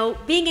 Yep.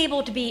 being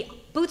able to be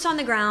boots on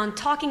the ground,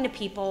 talking to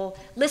people,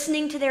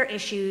 listening to their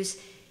issues,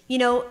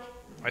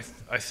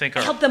 I think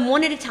help them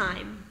one at a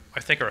time. I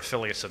think our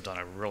affiliates have done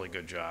a really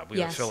good job. We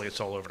have Yes. affiliates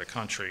all over the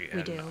country. We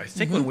And do. I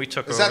think when we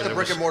took Is over, that the there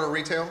brick was- and mortar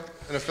retail,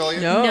 an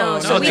affiliate? No. No,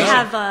 so No, we no.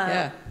 have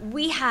Yeah.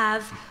 we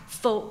have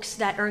folks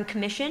that earn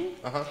commission.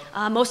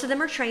 Most of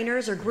them are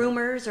trainers or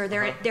groomers, or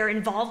they're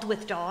involved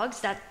with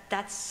dogs.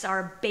 That's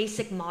our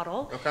basic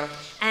model. Okay.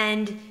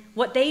 And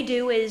what they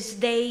do is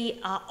they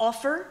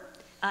offer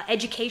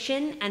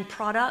education and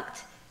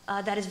product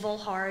that is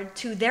Volhard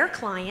to their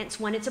clients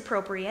when it's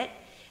appropriate.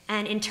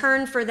 And in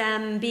turn for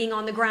them being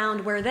on the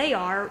ground where they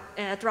are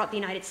throughout the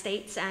United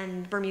States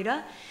and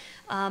Bermuda,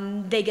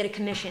 they get a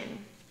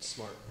commission.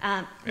 Smart.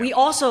 We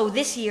also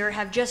this year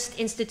have just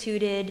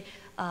instituted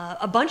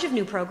a bunch of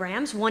new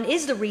programs. One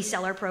is the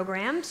reseller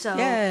program. So,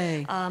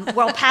 Yay.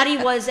 while Patty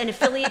was an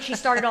affiliate, she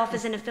started off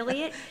as an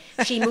affiliate.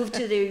 She moved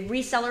to the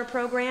reseller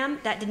program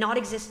that did not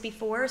exist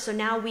before. So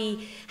now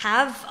we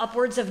have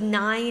upwards of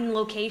 9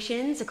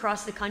 locations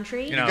across the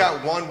country. You know, You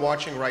got one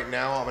watching right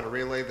now. I'm going to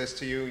relay this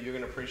to you. You're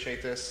going to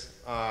appreciate this.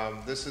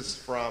 This is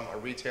from a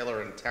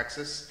retailer in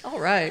Texas. All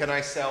right. Can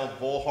I sell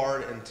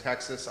Volhard in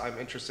Texas? I'm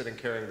interested in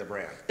carrying the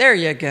brand. There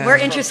you go. We're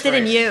From interested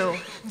in Trace. you.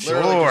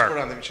 Literally Sure. just put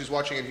it on there. She's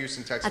watching in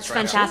Houston, Texas That's right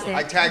fantastic. now.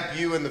 I tagged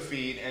you in the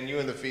feed and you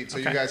in the feed so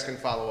you Okay. guys can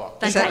follow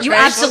up. Is that Fantastic. You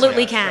Trace?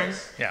 absolutely Yeah, can.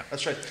 Trace. Yeah.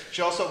 That's right.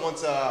 She also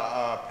wants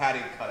a Patty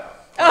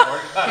cutout.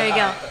 There you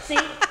go. See?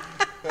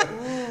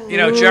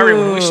 Jerry,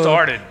 when we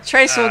started,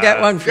 Trace will get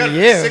one We for got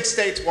you. 6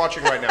 states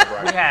watching right now,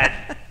 Brian. we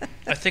had,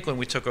 I think when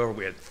we took over,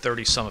 we had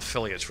 30-some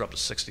affiliates. We're up to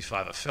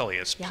 65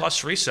 affiliates, Yeah.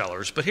 plus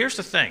resellers. But here's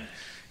the thing.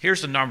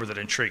 Here's the number that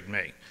intrigued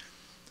me.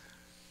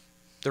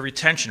 The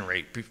retention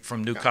rate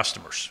from new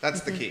customers.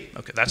 That's the key.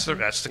 Okay, that's the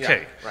Yeah,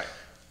 key. right.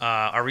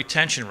 Our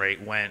retention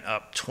rate went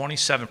up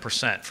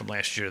 27% from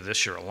last year to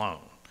this year alone.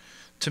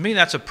 To me,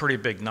 that's a pretty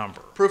big number.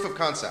 Proof of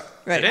concept.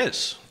 Right. It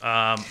is. But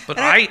And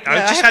I I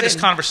just have had this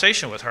been-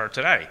 conversation with her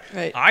today.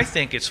 Right. I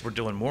think we're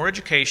doing more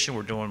education,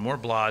 we're doing more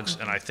blogs,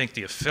 and I think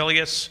the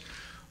affiliates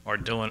are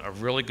doing a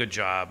really good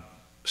job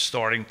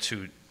starting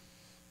to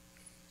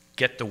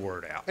get the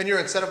word out. And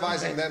you're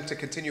incentivizing them to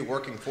continue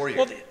working for you.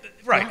 Well,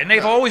 right, and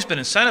they've always been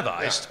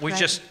incentivized.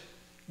 Yeah.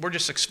 We're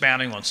just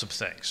expounding on some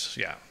things.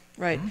 Yeah.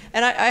 Right.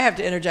 And I have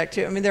to interject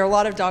too. I mean, there are a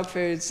lot of dog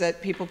foods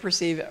that people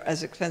perceive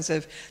as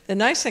expensive. The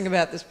nice thing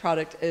about this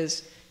product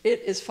is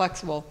it is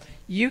flexible.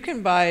 You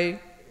can buy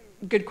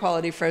good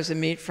quality frozen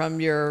meat from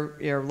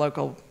your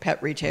local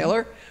pet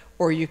retailer,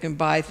 or you can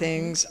buy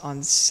things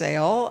on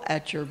sale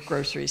at your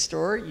grocery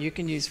store. You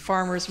can use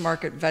farmers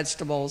market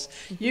vegetables.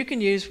 You can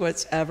use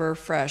what's ever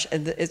fresh.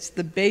 And it's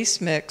the base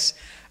mix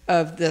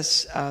of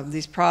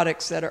these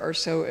products that are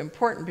so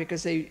important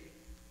because they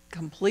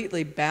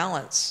completely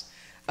balance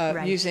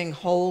Right. using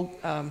whole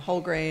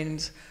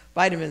grains,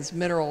 vitamins,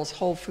 minerals,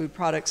 whole food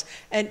products.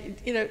 And,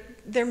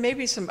 there may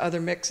be some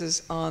other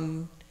mixes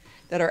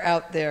that are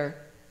out there.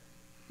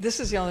 This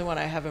is the only one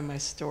I have in my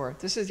store.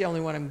 This is the only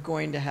one I'm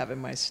going to have in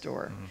my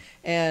store.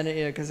 And,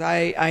 because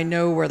I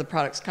know where the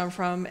products come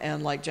from.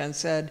 And like Jen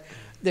said,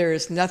 there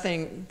is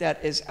nothing that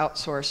is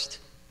outsourced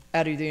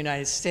out of the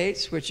United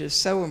States, which is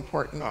so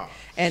important. Oh,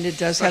 and it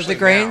does have the especially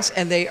grains, now.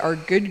 and they are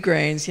good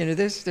grains.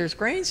 There's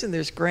grains and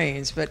there's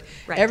grains, but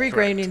Right. every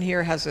grain Correct. in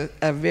here has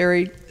a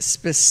very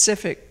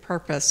specific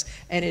purpose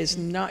and is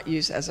not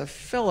used as a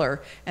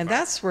filler. And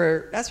that's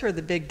where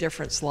the big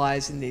difference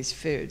lies in these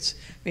foods.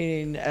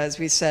 Meaning, as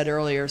we said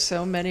earlier,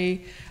 so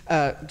many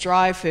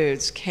dry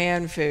foods,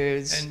 canned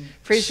foods, And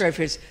freeze-dried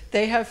foods,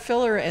 they have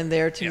filler in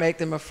there to Yeah. make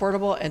them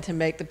affordable and to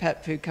make the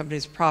pet food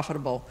companies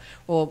profitable.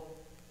 Well,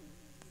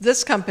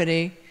 this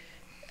company,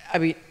 I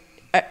mean,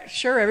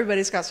 sure,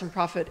 everybody's got some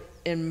profit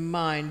in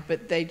mind,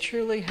 but they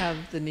truly have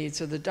the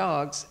needs of the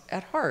dogs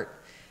at heart.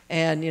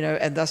 and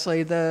and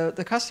thusly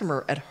the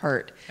customer at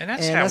heart. And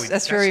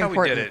that's very how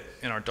important. we did it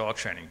in our dog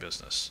training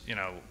business.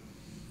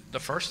 The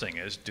first thing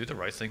is do the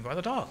right thing by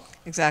the dog.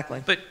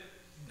 Exactly. But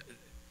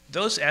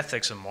those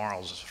ethics and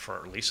morals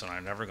for Lisa and I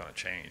are never going to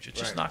change. It's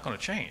just not going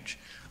to change.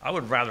 I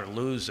would rather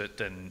lose it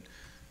than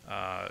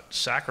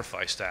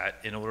sacrifice that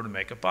in order to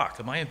make a buck.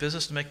 Am I in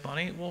business to make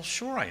money? Well,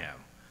 sure I am.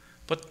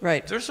 But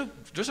there's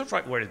a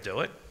right way to do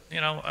it.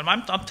 And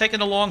I'm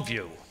taking a long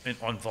view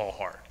on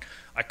Volhard.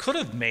 I could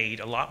have made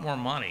a lot more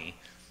money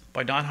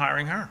by not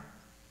hiring her.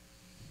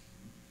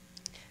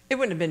 It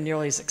wouldn't have been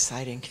nearly as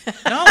exciting.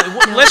 No,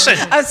 listen.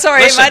 I'm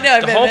sorry, listen, I might not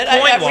have the been.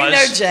 whole point We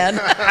was, know Jen.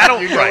 How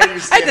do, right.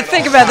 I had to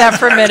think about that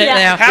for a minute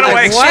now. How do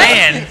I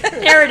expand?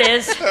 There it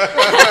is.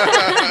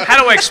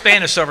 How do I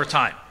expand this over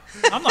time?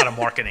 I'm not a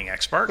marketing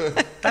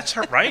expert. That's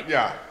her, right?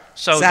 Yeah.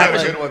 So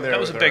Exactly. that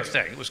was a big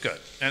thing. It was good,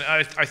 and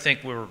I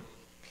think we're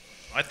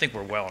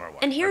well on our way.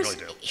 And I really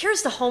do.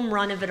 here's the home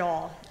run of it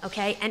all,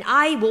 okay? And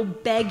I will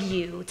beg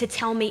you to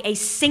tell me a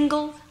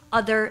single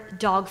other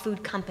dog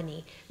food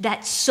company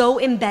that's so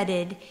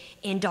embedded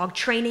in dog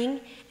training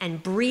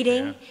and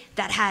breeding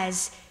that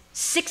has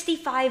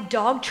 65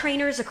 dog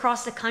trainers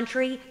across the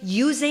country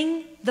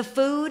using the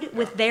food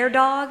with their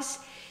dogs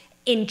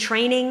in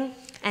training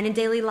and in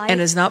daily life.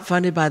 And is not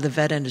funded by the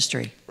vet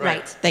industry.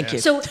 Right. Thank you.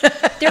 So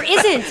there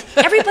isn't.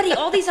 Everybody,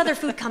 all these other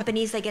food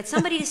companies, they get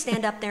somebody to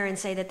stand up there and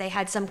say that they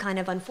had some kind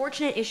of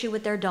unfortunate issue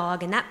with their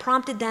dog, and that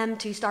prompted them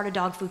to start a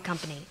dog food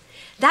company.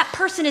 That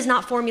person is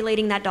not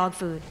formulating that dog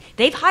food.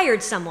 They've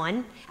hired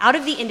someone out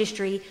of the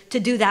industry to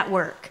do that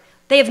work.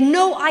 They have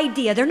no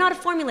idea. They're not a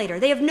formulator.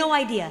 They have no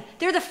idea.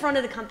 They're the front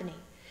of the company.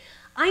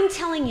 I'm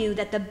telling you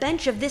that the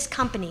bench of this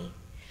company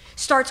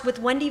starts with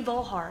Wendy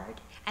Volhard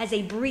as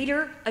a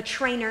breeder, a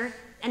trainer,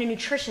 and a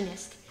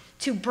nutritionist,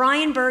 to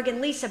Brian Berg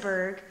and Lisa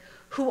Berg,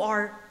 who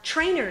are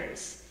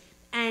trainers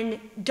and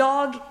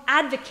dog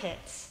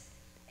advocates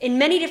in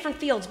many different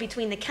fields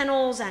between the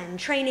kennels and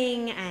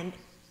training and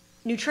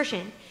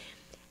nutrition.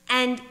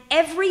 And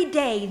every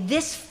day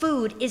this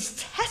food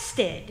is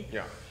tested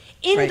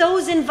in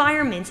those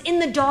environments, in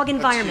the dog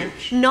environment.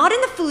 Not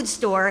in the food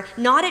store,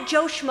 not at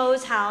Joe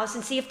Schmo's house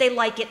and see if they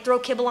like it, throw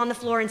kibble on the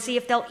floor and see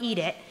if they'll eat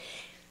it.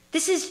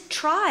 This is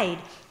tried.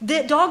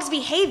 The dog's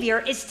behavior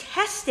is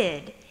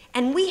tested,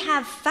 and we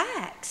have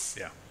facts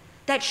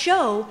that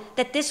show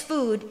that this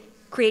food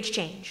creates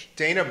change.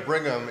 Dana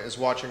Brigham is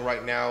watching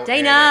right now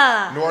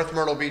Dana! in North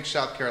Myrtle Beach,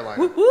 South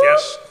Carolina. Woo-hoo!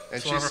 Yes.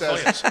 And she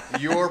says,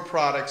 your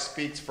product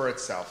speaks for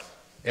itself.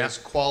 It's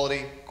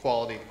quality,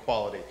 quality,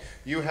 quality.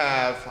 You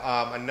have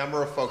a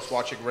number of folks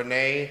watching.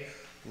 Renee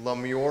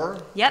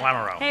Lemure. Yep.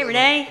 Lamoureux. Hey,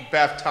 Renee.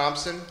 Beth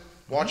Thompson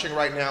watching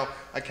right now.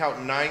 I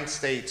count 9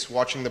 states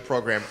watching the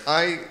program.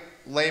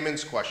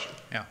 Layman's question.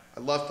 Yeah.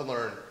 I'd love to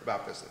learn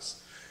about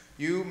business.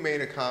 You made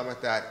a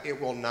comment that it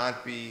will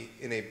not be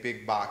in a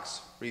big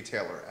box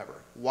retailer ever.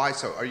 Why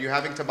so? Are you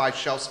having to buy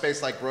shelf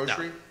space like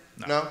grocery?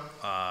 No.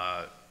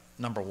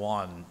 Number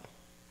one,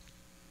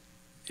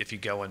 if you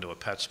go into a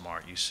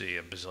PetSmart, you see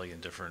a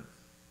bazillion different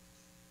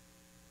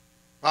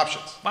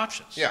options.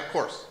 Yeah, of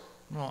course.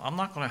 Well, I'm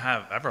not going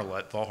to ever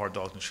let Volhard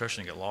Dog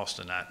Nutrition get lost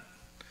in that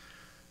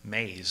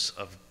maze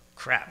of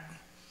crap.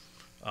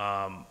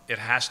 It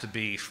has to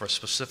be for a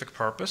specific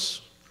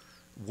purpose.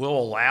 We'll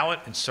allow it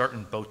in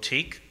certain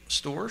boutique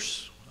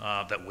stores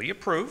that we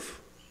approve,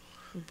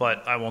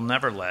 but I will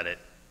never let it,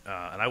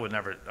 and I would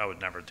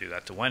never do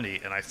that to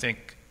Wendy. And I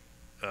think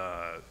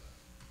that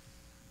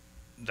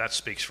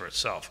speaks for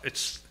itself.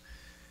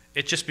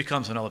 It just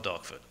becomes another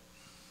dog food.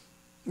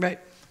 Right.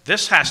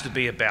 This has to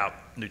be about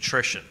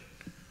nutrition.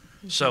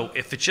 So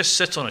if it just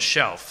sits on a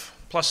shelf,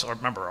 plus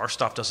remember our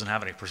stuff doesn't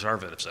have any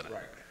preservatives in it.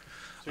 Right.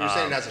 So you're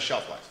saying it has a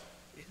shelf life.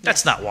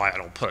 That's not why I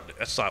don't put it.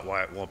 That's not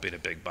why it won't be in a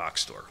big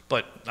box store.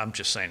 But I'm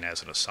just saying,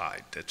 as an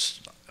aside,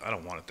 I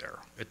don't want it there.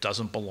 It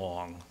doesn't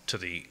belong to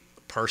the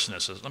person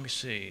that says, "Let me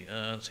see,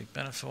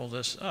 benefit of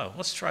this. Oh,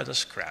 let's try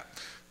this crap."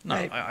 No,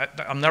 Right.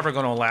 I'm never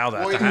going to allow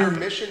that to Well, happen. your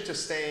mission to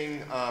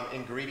staying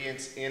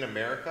ingredients in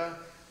America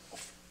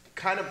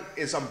kind of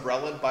is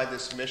umbrellaed by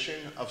this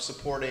mission of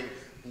supporting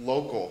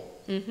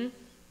local,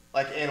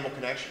 like Animal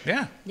Connection.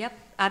 Yeah, Yep,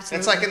 absolutely.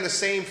 It's like in the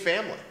same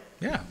family.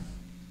 yeah,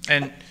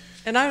 and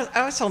I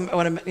also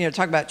want to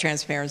talk about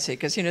transparency,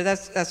 because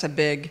that's a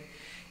big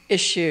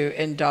issue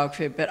in dog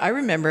food. But I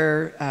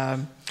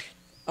remember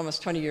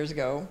almost 20 years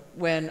ago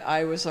when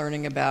I was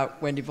learning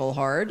about Wendy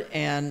Volhard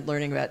and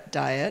learning about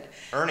diet.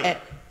 Ernie.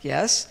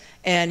 Yes,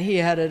 and he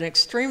had an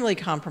extremely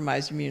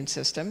compromised immune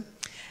system,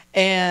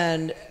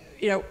 and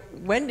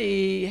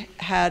Wendy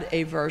had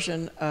a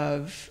version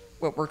of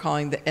what we're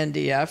calling the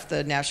NDF,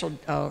 the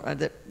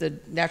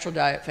Natural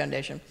Diet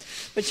Foundation.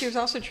 But she was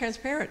also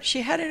transparent.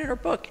 She had it in her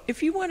book.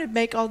 If you want to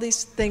make all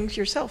these things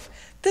yourself,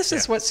 this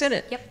is what's in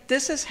it. Yep.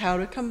 This is how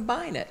to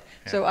combine it.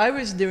 So I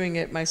was doing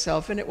it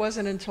myself, and it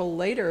wasn't until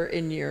later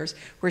in years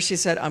where she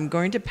said, I'm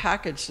going to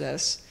package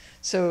this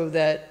so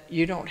that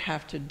you don't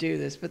have to do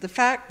this. But the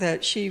fact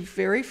that she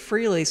very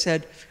freely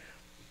said,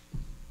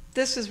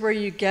 this is where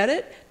you get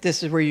it.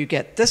 This is where you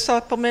get this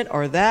supplement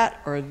or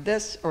that or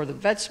this or the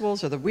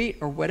vegetables or the wheat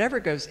or whatever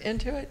goes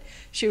into it.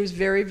 She was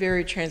very,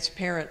 very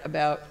transparent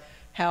about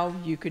how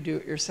you could do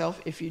it yourself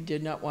if you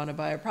did not want to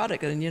buy a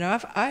product. And, you know,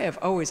 I have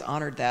always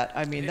honored that.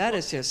 I mean, that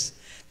is just,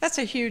 that's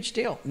a huge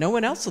deal. No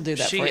one else will do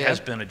that for you. She has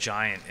been a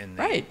giant in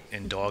the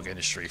in dog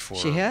industry for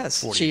she has.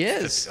 40, she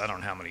 50, is. I don't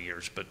know how many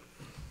years, but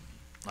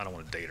I don't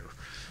want to date her,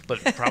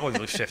 but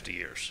probably 50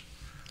 years.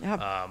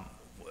 Yeah.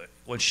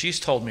 When she's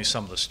told me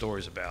some of the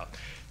stories about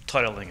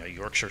titling a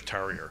Yorkshire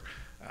Terrier,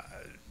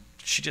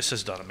 she just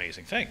has done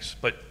amazing things,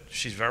 but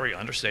she's very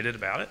understated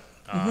about it.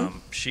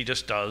 She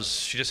just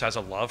has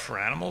a love for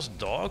animals and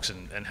dogs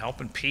and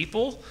helping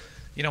people.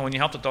 You know, when you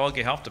help the dog,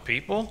 you help the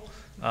people.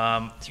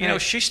 You know,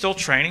 she's still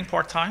training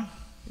part-time.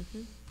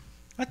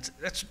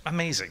 That's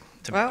amazing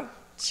to me. Well,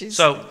 she's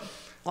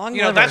long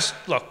you know,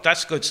 liver.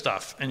 that's good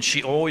stuff. And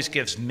she always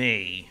gives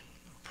me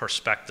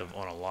perspective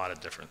on a lot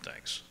of different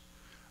things.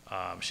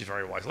 She's a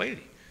very wise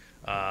lady.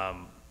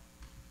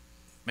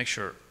 Make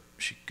sure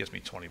she gives me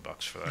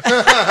 $20 for that.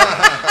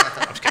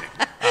 I'm just kidding.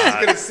 He's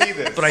going to see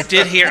this. But I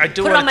did hear, I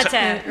do Put want on to my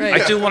tab.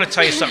 I do want to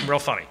tell you something real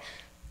funny.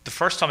 The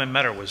first time I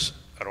met her was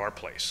at our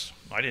place.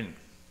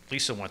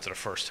 Lisa went to the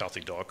first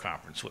Healthy Dog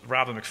Conference with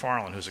Robin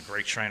McFarland, who's a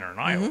great trainer in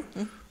Iowa,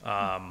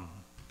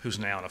 who's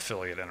now an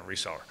affiliate and a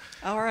reseller.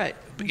 All right.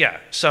 But yeah,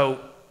 so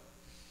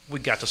we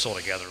got this all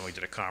together and we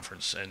did a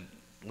conference, and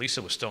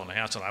Lisa was still in the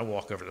house, and I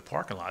walk over to the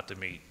parking lot to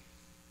meet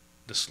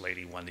this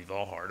lady, Wendy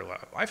Volhard, who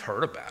I've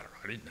heard about her.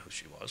 I didn't know who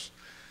she was.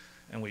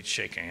 And we'd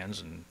shake hands,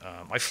 and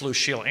I flew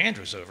Sheila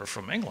Andrews over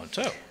from England,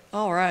 too.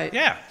 All right.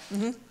 Yeah.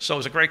 So it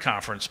was a great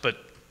conference, but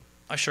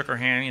I shook her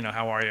hand, you know,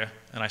 how are you?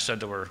 And I said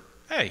to her,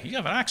 hey, you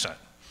have an accent.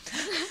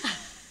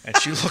 And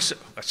she looks at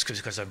me, that's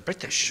because I'm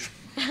British.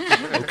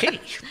 Okay,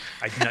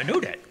 I did not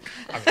know that.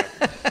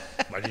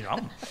 I didn't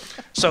know.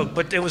 So,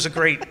 but it was a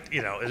great,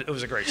 you know, it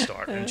was a great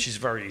start, and she's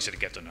very easy to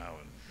get to know.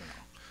 And, you know.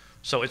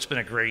 So it's been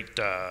a great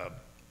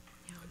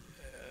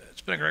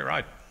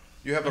ride.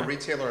 You have a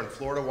retailer in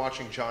Florida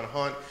watching John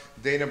Hunt.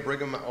 Dana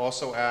Brigham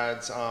also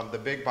adds, the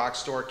big box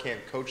store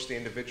can't coach the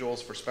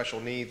individuals for special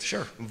needs.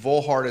 Sure.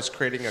 Volhard is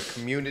creating a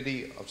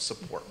community of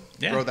support.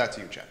 Yeah. Throw that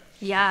to you, Chad.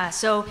 Yeah,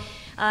 so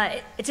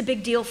it's a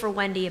big deal for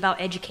Wendy about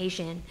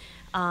education.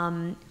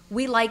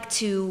 We like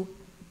to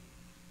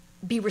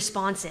be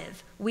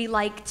responsive. We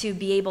like to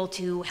be able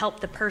to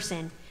help the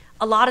person.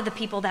 A lot of the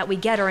people that we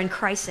get are in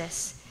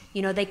crisis.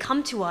 You know, they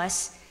come to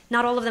us,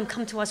 not all of them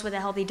come to us with a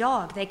healthy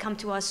dog. They come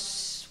to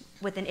us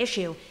with an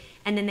issue.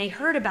 And then they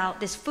heard about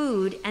this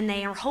food and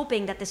they are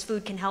hoping that this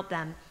food can help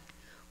them.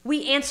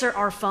 We answer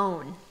our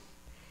phone.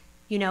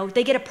 You know,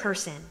 they get a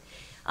person.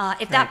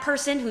 If that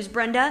person, who's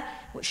Brenda,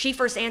 she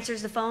first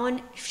answers the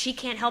phone, if she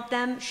can't help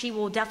them, she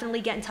will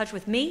definitely get in touch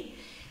with me,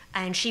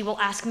 and she will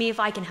ask me if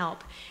I can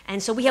help.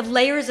 And so we have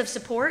layers of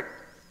support,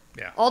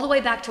 all the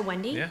way back to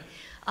Wendy,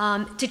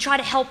 to try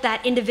to help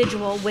that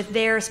individual with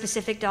their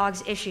specific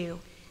dog's issue.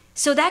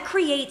 So that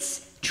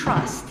creates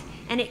trust,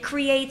 and it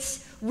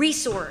creates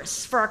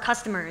resource for our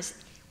customers.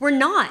 We're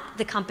not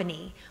the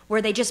company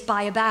where they just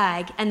buy a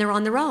bag and they're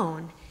on their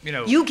own. You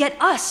know, you get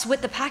us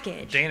with the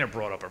package. Dana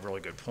brought up a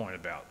really good point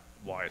about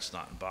why it's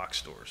not in box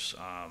stores.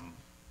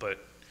 But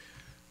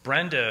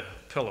Brenda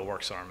Pillow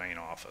works in our main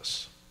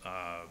office.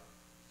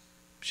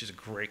 She's a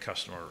great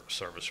customer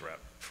service rep.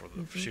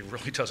 She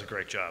really does a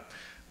great job.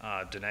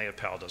 Danae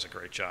Appel does a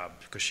great job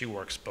because she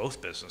works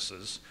both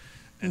businesses.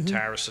 And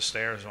Tara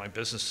Sestair is my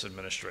business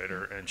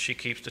administrator, and she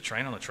keeps the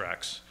train on the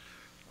tracks.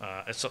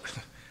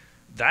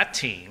 That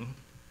team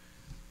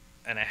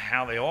and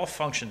how they all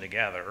function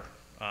together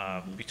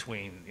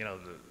between, you know,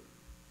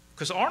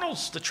 because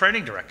Arnold's the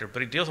training director,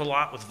 but he deals a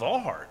lot with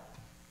Volhard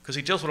because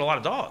he deals with a lot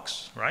of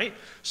dogs, right?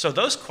 So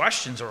those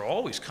questions are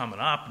always coming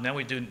up, and then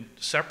we do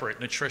separate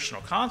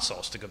nutritional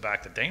consults to go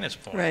back to Dana's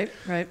point.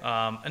 Right.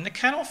 And the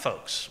kennel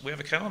folks, we have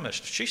a kennel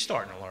mistress, she's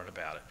starting to learn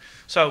about it.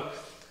 So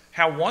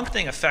how one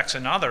thing affects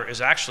another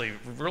is actually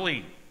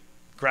really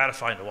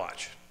gratifying to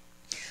watch.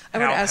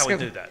 How we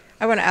do that.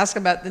 I want to ask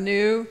about the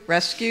new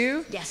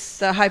Rescue, yes,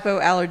 the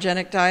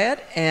hypoallergenic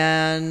diet,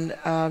 and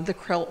the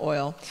krill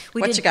oil.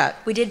 What you got?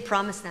 We did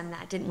promise them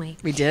that, didn't we?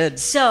 We did.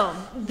 So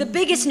the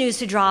biggest news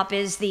to drop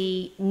is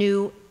the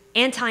new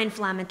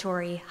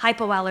anti-inflammatory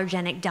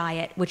hypoallergenic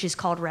diet, which is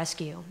called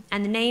Rescue.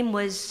 And the name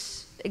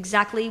was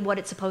exactly what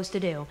it's supposed to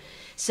do.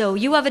 So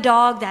you have a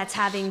dog that's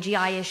having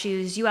GI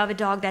issues. You have a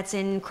dog that's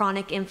in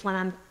chronic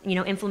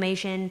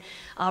inflammation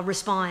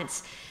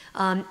response.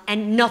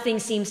 And nothing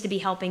seems to be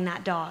helping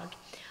that dog.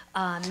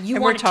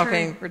 We're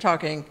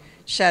talking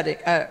shedding,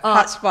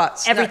 hot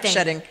spots, everything. Not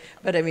shedding,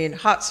 but I mean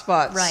hot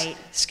spots, right?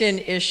 Skin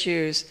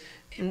issues,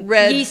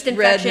 yeast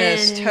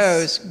redness,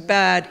 toes,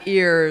 bad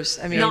ears.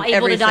 I mean, not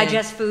able to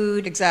digest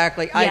food.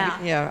 Exactly.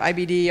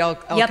 IBD, all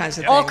kinds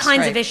of things. All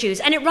kinds of issues,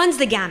 and it runs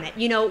the gamut.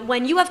 You know,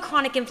 when you have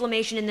chronic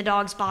inflammation in the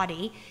dog's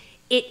body,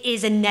 it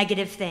is a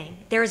negative thing.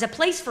 There is a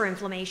place for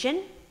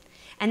inflammation.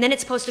 And then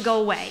it's supposed to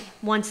go away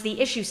once the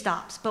issue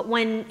stops. But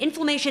when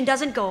inflammation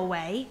doesn't go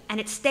away and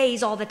it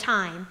stays all the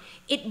time,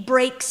 it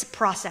breaks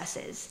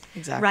processes,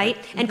 Exactly. right?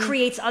 And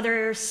creates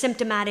other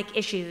symptomatic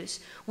issues,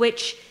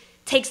 which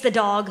takes the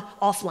dog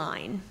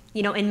offline,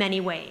 you know, in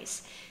many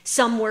ways,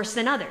 some worse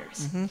than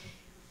others.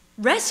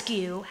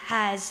 Rescue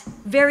has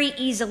very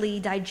easily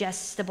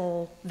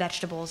digestible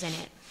vegetables in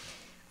it.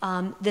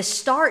 The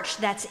starch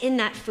that's in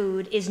that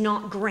food is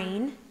not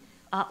grain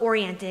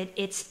oriented,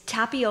 it's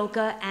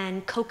tapioca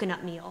and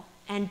coconut meal.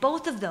 And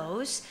both of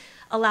those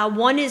allow,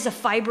 one is a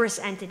fibrous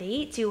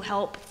entity to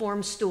help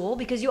form stool,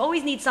 because you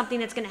always need something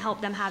that's going to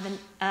help them have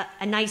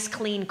a nice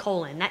clean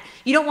colon. That,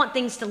 you don't want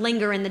things to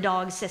linger in the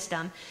dog's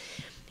system.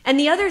 And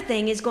the other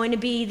thing is going to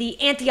be the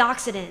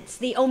antioxidants,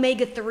 the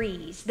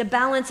omega-3s, the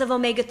balance of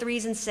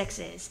omega-3s and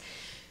 6s.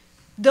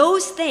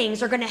 Those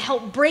things are going to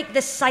help break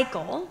the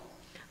cycle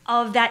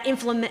of that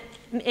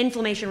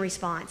inflammation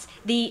response,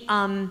 the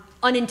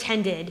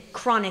unintended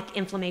chronic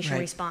inflammation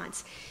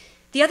response.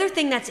 The other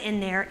thing that's in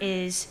there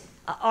is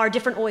are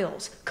different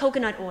oils,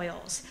 coconut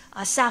oils,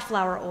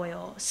 safflower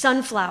oil,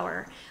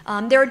 sunflower.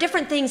 There are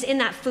different things in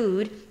that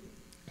food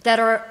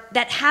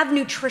that have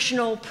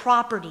nutritional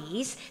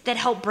properties that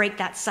help break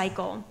that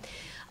cycle.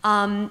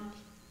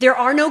 There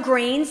are no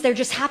grains. There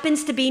just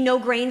happens to be no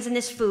grains in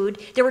this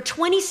food. There were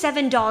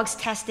 27 dogs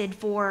tested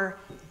for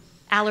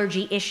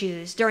allergy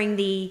issues during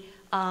the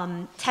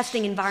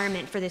testing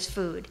environment for this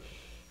food.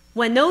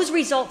 When those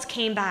results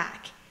came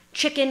back,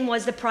 chicken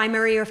was the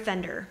primary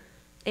offender.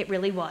 It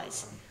really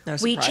was. No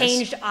We surprise.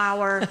 changed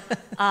our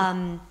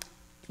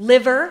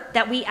liver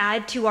that we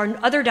add to our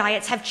other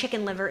diets have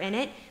chicken liver in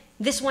it.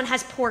 This one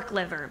has pork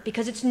liver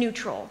because it's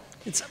neutral.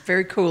 It's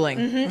very cooling.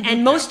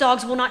 And most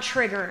dogs will not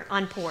trigger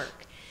on pork.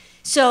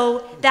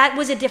 So that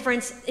was a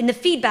difference in the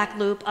feedback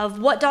loop of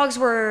what dogs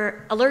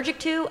were allergic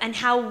to and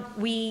how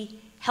we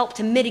help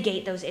to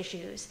mitigate those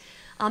issues.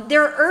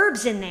 There are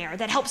herbs in there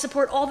that help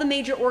support all the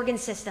major organ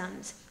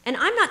systems. And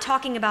I'm not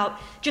talking about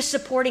just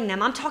supporting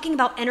them. I'm talking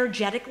about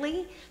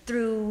energetically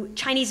through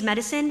Chinese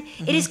medicine.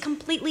 It is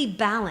completely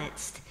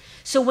balanced.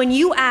 So when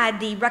you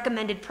add the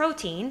recommended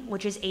protein,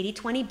 which is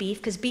 80-20 beef,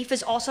 because beef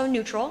is also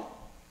neutral,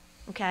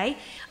 okay?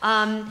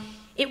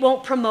 It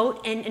won't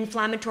promote an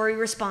inflammatory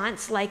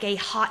response like a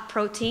hot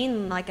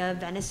protein, like a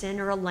venison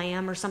or a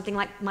lamb or something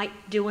like might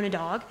do in a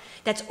dog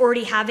that's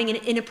already having an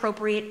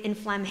inappropriate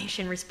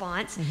inflammation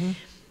response.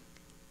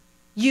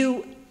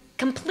 You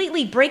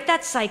completely break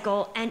that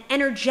cycle, and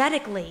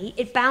energetically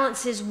it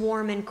balances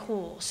warm and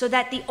cool so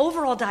that the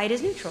overall diet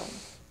is neutral.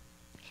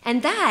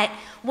 And that,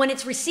 when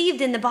it's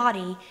received in the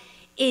body,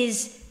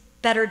 is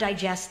better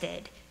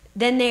digested.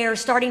 Then they're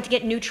starting to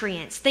get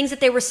nutrients. Things that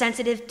they were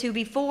sensitive to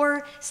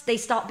before, they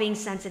stop being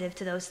sensitive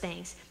to those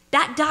things.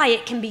 That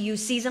diet can be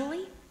used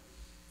seasonally.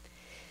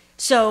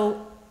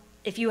 So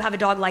if you have a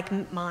dog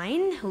like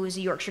mine, who is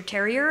a Yorkshire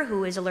Terrier,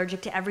 who is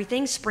allergic to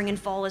everything, spring and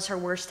fall is her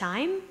worst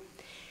time.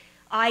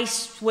 I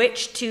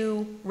switch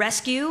to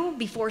rescue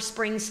before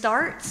spring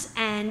starts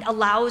and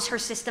allows her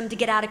system to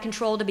get out of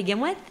control to begin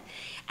with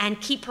and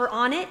keep her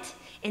on it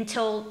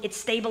until it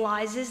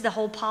stabilizes, the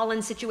whole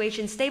pollen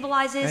situation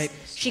stabilizes. Right.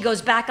 She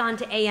goes back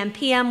onto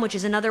AM/PM, which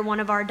is another one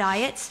of our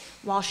diets,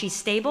 while she's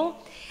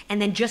stable. And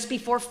then just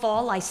before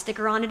fall, I stick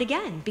her on it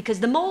again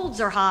because the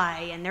molds are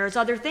high and there's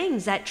other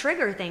things that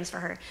trigger things for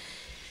her.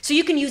 So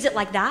you can use it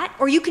like that,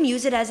 or you can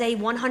use it as a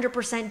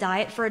 100%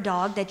 diet for a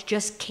dog that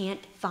just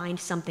can't find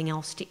something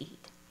else to eat.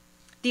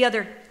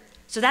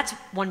 So that's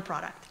one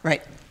product.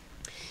 Right.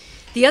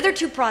 The other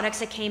two products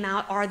that came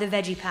out are the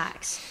veggie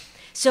packs.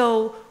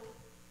 So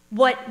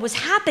what was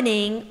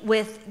happening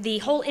with the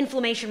whole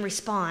inflammation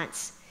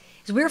response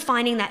is we're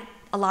finding that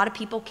a lot of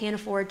people can't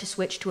afford to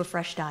switch to a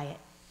fresh diet.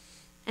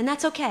 And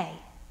that's okay,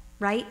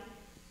 right?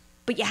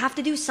 But you have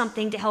to do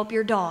something to help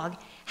your dog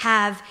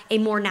have a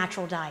more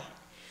natural diet.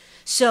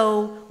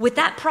 So with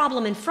that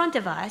problem in front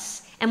of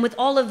us, and with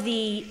all of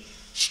the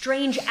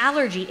strange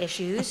allergy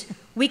issues,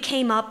 we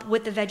came up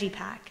with the veggie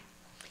pack.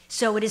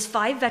 So it is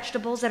 5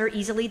 vegetables that are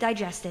easily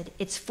digested.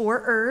 It's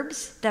 4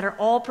 herbs that are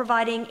all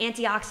providing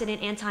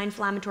antioxidant,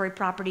 anti-inflammatory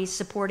properties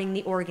supporting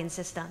the organ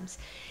systems.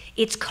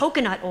 It's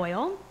coconut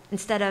oil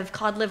instead of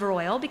cod liver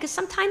oil because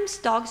sometimes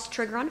dogs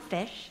trigger on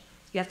fish.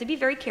 You have to be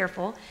very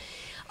careful.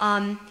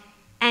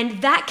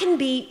 And that can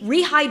be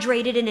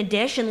rehydrated in a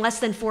dish in less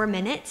than 4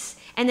 minutes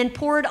and then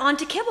poured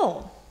onto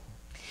kibble.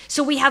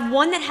 So we have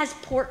one that has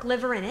pork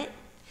liver in it.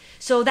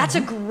 So that's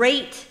a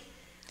great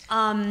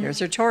Here's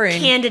her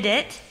taurine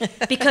candidate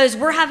because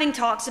we're having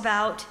talks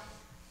about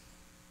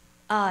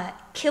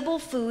kibble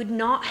food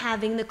not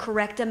having the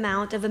correct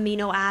amount of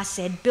amino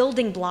acid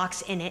building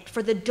blocks in it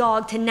for the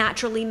dog to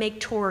naturally make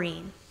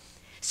taurine.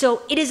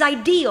 So it is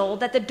ideal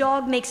that the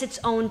dog makes its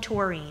own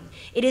taurine.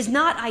 It is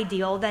not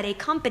ideal that a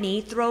company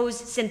throws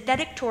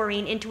synthetic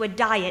taurine into a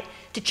diet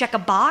to check a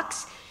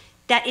box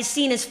that is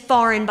seen as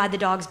foreign by the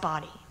dog's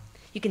body.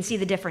 You can see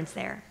the difference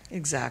there.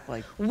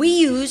 Exactly. We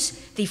use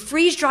the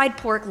freeze-dried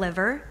pork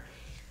liver.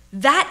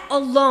 That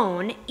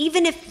alone,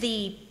 even if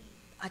the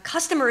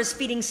customer is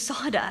feeding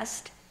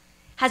sawdust,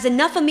 has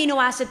enough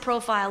amino acid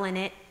profile in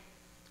it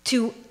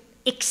to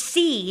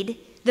exceed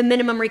the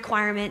minimum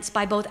requirements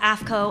by both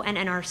AFCO and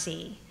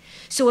NRC.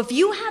 So if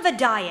you have a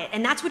diet,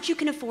 and that's what you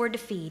can afford to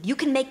feed, you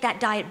can make that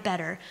diet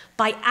better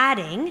by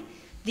adding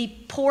the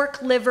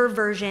pork liver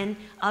version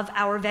of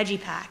our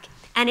veggie pack.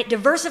 And it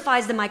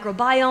diversifies the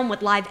microbiome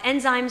with live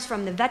enzymes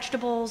from the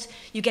vegetables.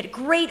 You get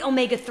great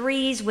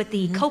omega-3s with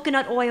the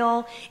coconut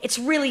oil. It's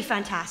really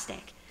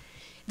fantastic.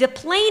 The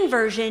plain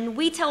version,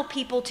 we tell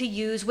people to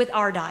use with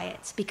our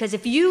diets, because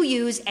if you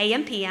use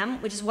AM,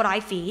 PM, which is what I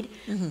feed,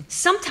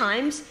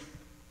 sometimes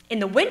in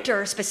the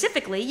winter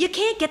specifically, you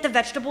can't get the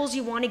vegetables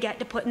you want to get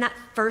to put in that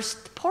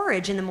first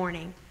porridge in the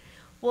morning.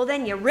 Well,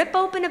 then you rip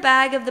open a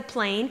bag of the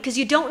plain, because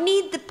you don't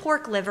need the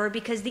pork liver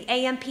because the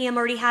AM, PM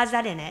already has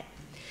that in it.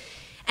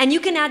 And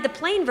you can add the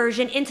plain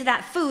version into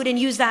that food and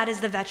use that as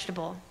the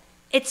vegetable.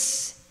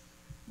 It's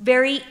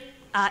very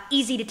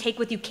easy to take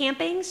with you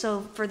camping.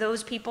 So for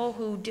those people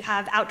who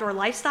have outdoor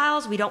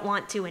lifestyles, we don't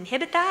want to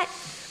inhibit that.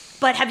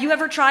 But have you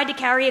ever tried to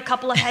carry a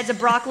couple of heads of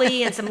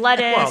broccoli and some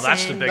lettuce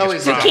and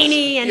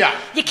zucchini? And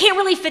you can't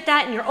really fit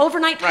that in your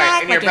overnight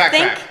pack like you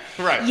think.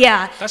 Right.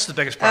 Yeah. That's the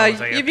biggest problem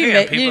with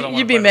AMP.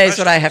 You'd be amazed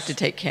what I have to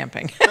take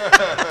camping.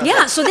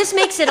 Yeah, so this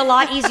makes it a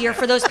lot easier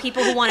for those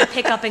people who want to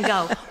pick up and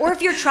go. Or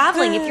if you're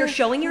traveling, if you're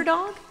showing your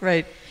dog,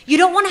 right. You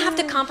don't want to have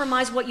to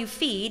compromise what you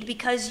feed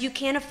because you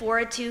can't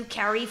afford to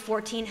carry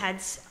 14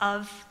 heads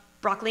of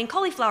broccoli and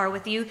cauliflower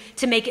with you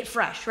to make it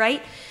fresh,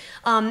 right?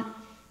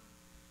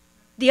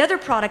 The other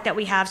product that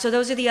we have, so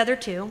those are the other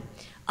two,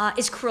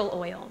 is krill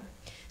oil.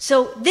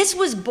 So this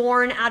was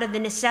born out of the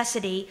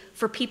necessity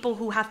for people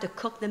who have to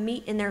cook the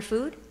meat in their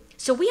food.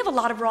 So we have a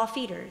lot of raw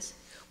feeders.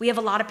 We have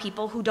a lot of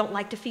people who don't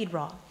like to feed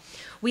raw.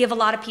 We have a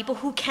lot of people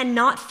who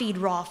cannot feed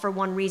raw for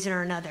one reason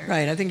or another.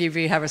 Right. I think if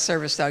you have a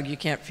service dog, you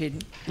can't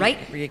feed. Right.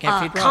 You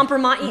can't feed raw.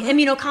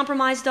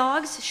 Immunocompromised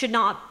dogs should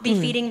not be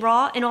feeding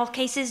raw. In all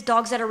cases,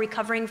 dogs that are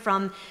recovering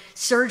from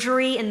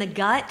surgery in the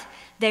gut,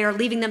 they are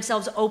leaving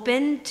themselves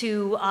open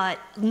to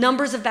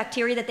numbers of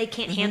bacteria that they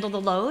can't handle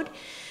the load.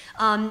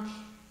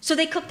 So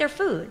they cook their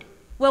food.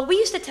 Well, we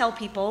used to tell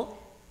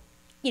people,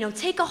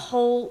 take a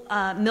whole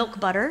milk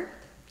butter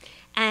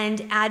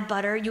and add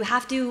butter. You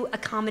have to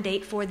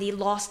accommodate for the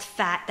lost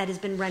fat that has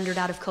been rendered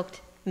out of cooked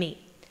meat.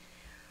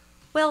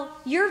 Well,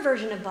 your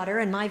version of butter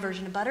and my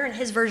version of butter and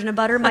his version of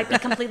butter might be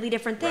completely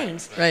different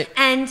things. Right.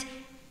 And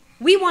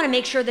we want to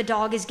make sure the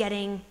dog is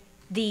getting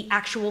the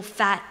actual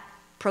fat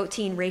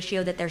protein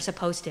ratio that they're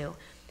supposed to.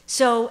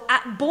 So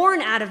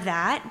born out of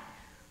that,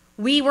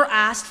 we were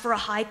asked for a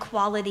high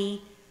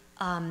quality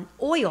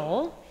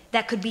oil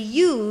that could be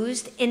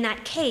used in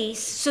that case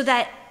so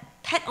that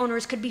pet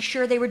owners could be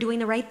sure they were doing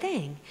the right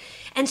thing.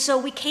 And so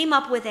we came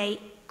up with a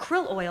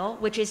krill oil,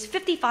 which is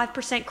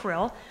 55%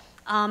 krill.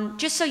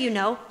 Just so you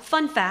know,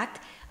 fun fact,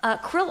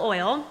 krill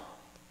oil,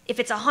 if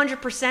it's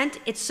 100%,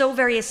 it's so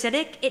very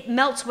acidic, it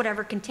melts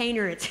whatever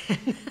container it's in.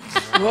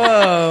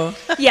 Whoa.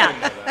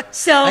 Yeah.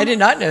 So I did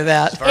not know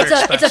that.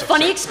 It's a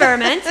funny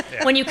experiment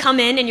when you come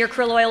in and your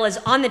krill oil is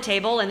on the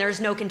table and there's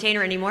no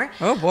container anymore.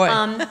 Oh, boy.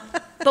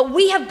 But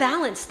we have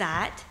balanced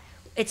that.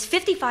 It's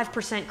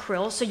 55%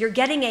 krill, so you're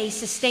getting a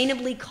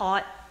sustainably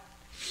caught,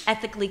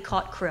 ethically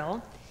caught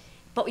krill.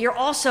 But you're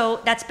also,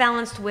 that's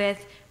balanced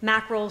with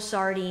mackerel,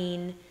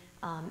 sardine,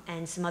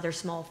 and some other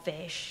small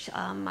fish,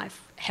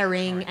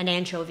 herring, and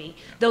anchovy.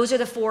 Those are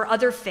the 4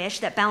 other fish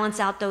that balance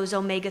out those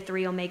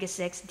omega-3,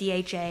 omega-6,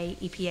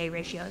 DHA, EPA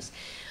ratios.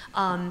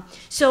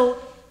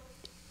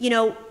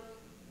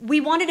 We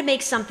wanted to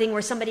make something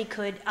where somebody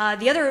could,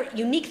 the other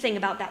unique thing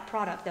about that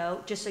product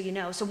though, just so you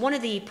know, so one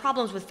of the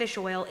problems with fish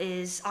oil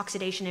is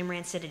oxidation and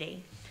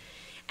rancidity.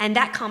 And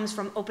that comes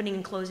from opening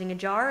and closing a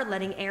jar,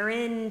 letting air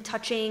in,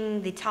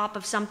 touching the top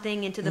of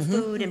something into the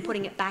food and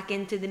putting it back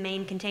into the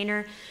main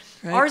container.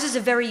 Right. Ours is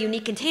a very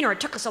unique container. It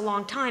took us a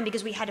long time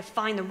because we had to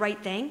find the right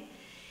thing.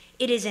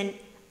 It is an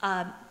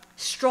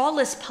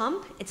strawless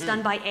pump. It's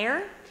done by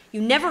air.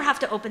 You never have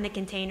to open the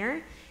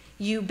container.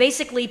 You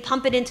basically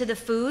pump it into the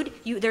food.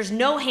 There's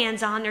no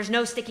hands-on, there's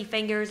no sticky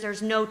fingers,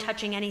 there's no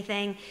touching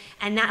anything,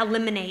 and that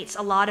eliminates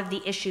a lot of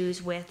the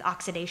issues with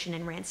oxidation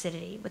and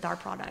rancidity with our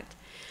product.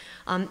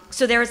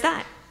 So there's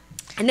that.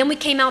 And then the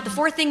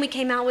 4th thing we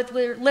came out with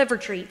were liver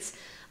treats.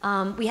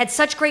 We had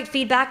such great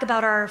feedback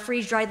about our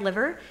freeze-dried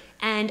liver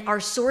and our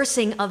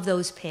sourcing of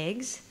those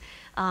pigs,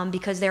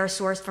 because they are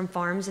sourced from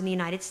farms in the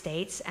United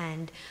States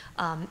and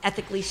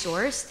ethically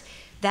sourced,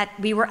 that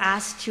we were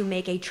asked to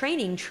make a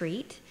training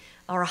treat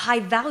or a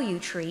high-value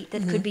treat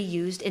that could be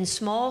used in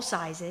small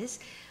sizes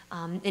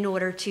in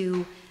order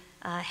to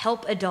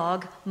help a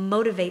dog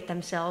motivate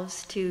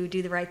themselves to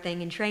do the right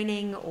thing in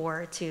training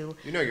or to...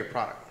 You know your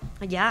product.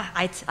 Yeah,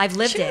 I've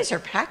lived it. Choose our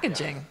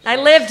packaging. I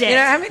lived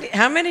it.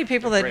 How many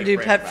people that do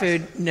pet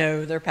food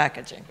know their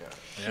packaging?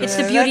 Yeah. It's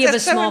the beauty of a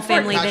small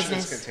family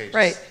business.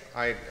 Right.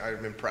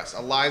 I'm impressed.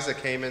 Eliza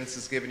Kamens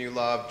is giving you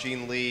love.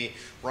 Jean Lee,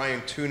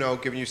 Ryan Tuno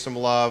giving you some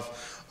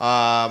love.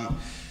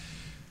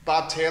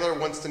 Bob Taylor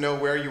wants to know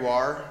where you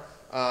are.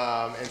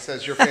 and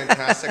says you're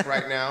fantastic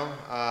right now,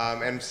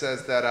 and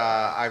says that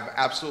I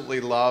absolutely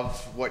love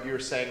what you're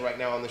saying right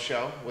now on the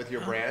show with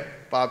your brand.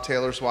 Bob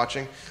Taylor's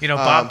watching. You know,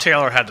 Bob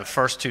Taylor had the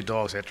first 2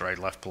 dogs after I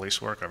left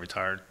police work. I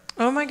retired.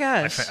 Oh my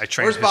gosh. I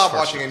trained Where's his Bob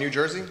first- watching, in New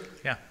Jersey?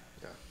 Yeah.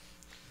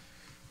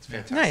 It's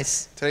fantastic.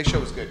 Nice. Today's show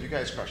was good. You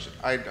guys crushed it.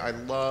 I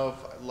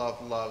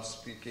love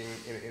speaking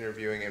and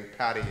interviewing, and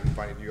Patty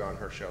invited you on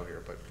her show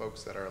here, but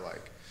folks that are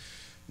like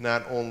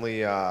not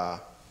only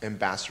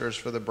ambassadors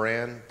for the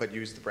brand, but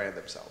use the brand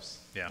themselves.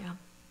 Yeah.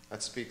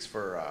 That speaks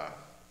for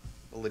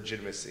the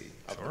legitimacy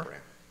of Sure. the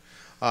brand.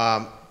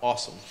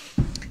 Awesome.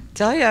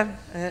 Tell ya,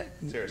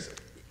 Seriously.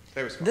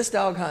 That was fun. this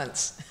dog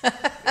hunts.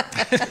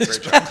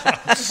 Great job.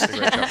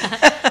 Great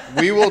job.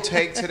 We will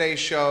take today's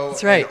show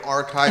That's right. and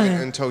archive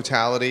it in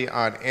totality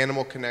on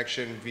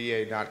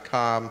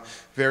animalconnectionva.com.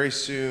 Very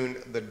soon,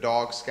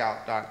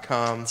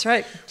 thedogscout.com. That's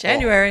right.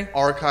 January.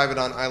 We'll archive it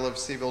on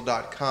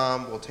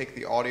ilovecville.com. We'll take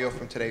the audio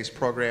from today's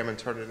program and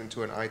turn it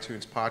into an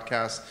iTunes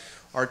podcast.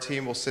 Our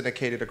team will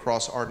syndicate it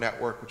across our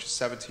network, which is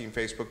 17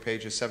 Facebook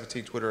pages,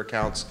 17 Twitter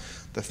accounts,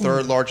 the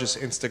third largest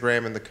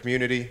Instagram in the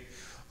community,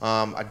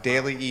 a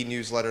daily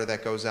e-newsletter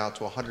that goes out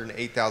to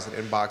 108,000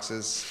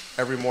 inboxes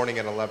every morning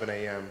at 11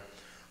 a.m.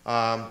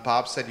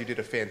 Bob said you did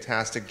a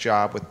fantastic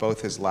job with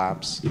both his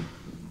labs.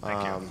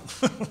 Thank you.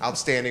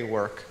 Outstanding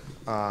work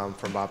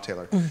from Bob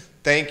Taylor.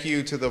 Thank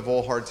you to the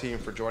Volhard team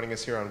for joining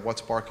us here on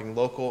What's Barking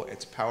Local.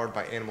 It's powered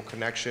by Animal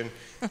Connection,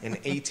 an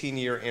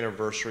 18-year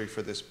anniversary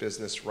for this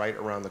business right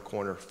around the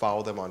corner.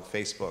 Follow them on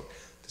Facebook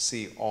to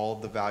see all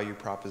the value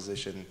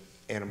proposition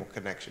Animal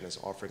Connection is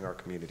offering our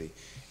community.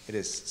 It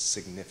is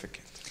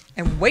significant.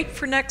 And wait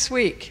for next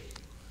week.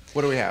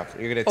 What do we have?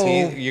 You're going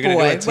Oh, to do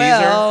a teaser?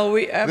 Well,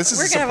 this is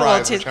we're a gonna have a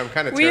little surprise, which I'm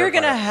kind of We are terrified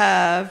going to of.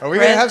 have. Are we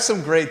going to have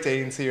some Great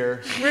Danes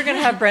here? We're going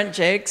to have Brent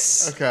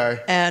Jakes.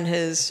 Okay. And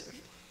his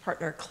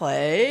partner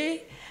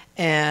Clay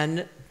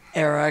and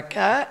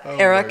Erica. Oh,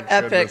 Epic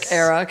my goodness.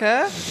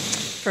 Erica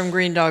from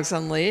Green Dogs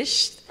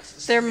Unleashed.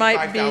 There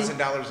might be.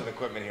 $35,000 in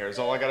equipment here is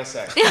all I got to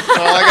say. That's all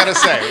I got to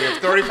say. We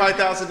have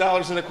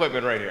 $35,000 in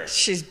equipment right here.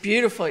 She's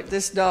beautiful.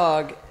 This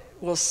dog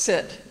will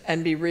sit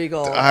and be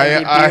regal and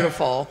be I-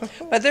 beautiful.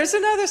 But there's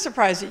another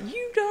surprise that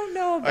you don't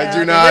know about. I do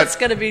and not. it's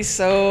going to be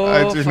so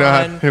I do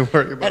fun. not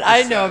worry about And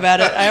I this. know about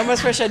it. I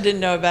almost wish I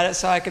didn't know about it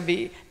so I could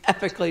be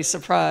epically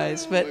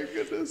surprised. But my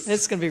goodness.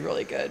 it's going to be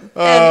really good.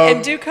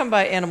 And do come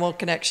by Animal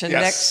Connection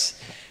Yes.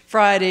 next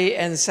Friday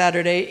and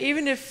Saturday.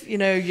 Even if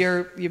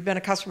you've been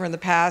a customer in the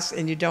past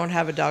and you don't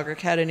have a dog or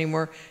cat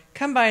anymore,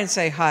 come by and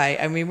say hi.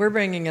 I mean, we're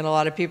bringing in a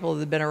lot of people that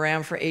have been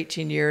around for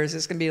 18 years.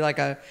 It's going to be like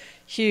a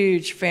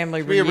huge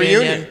family be a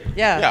reunion. reunion.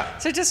 Yeah. Yeah.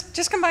 So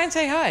just come by and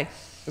say hi.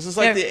 This is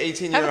like Yeah. the Have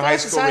 18-year a high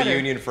glass of school cider.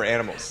 reunion for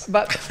animals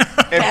But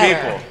and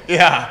better. people.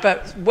 Yeah.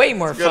 But way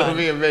more It's going to fun.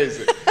 be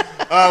amazing.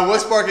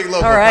 What's Barking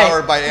Local, All right.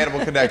 powered by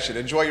Animal Connection.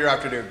 Enjoy your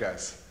afternoon,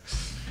 guys.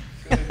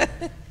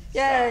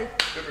 Yay.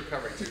 Good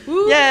recovery,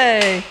 too.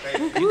 Yay.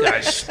 You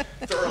guys,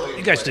 Thoroughly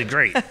you guys enjoyed did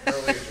great. it.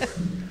 Thoroughly enjoyed it.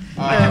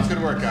 That's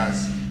good work,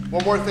 guys.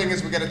 One more thing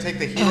is we got to take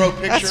the hero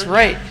picture. That's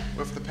right.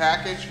 With the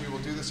package. We will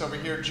do this over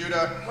here.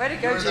 Judah, Way to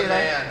go, you're the Judah.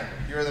 man.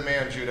 You're the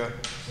man, Judah.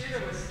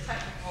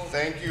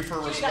 Thank you for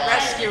responding.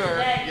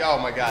 Rescuer. Oh,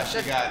 my gosh.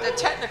 You got The it.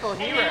 technical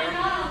hero.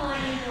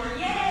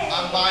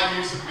 I'm buying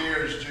you some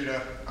beers,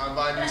 Judah. I'm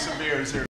buying you some beers here.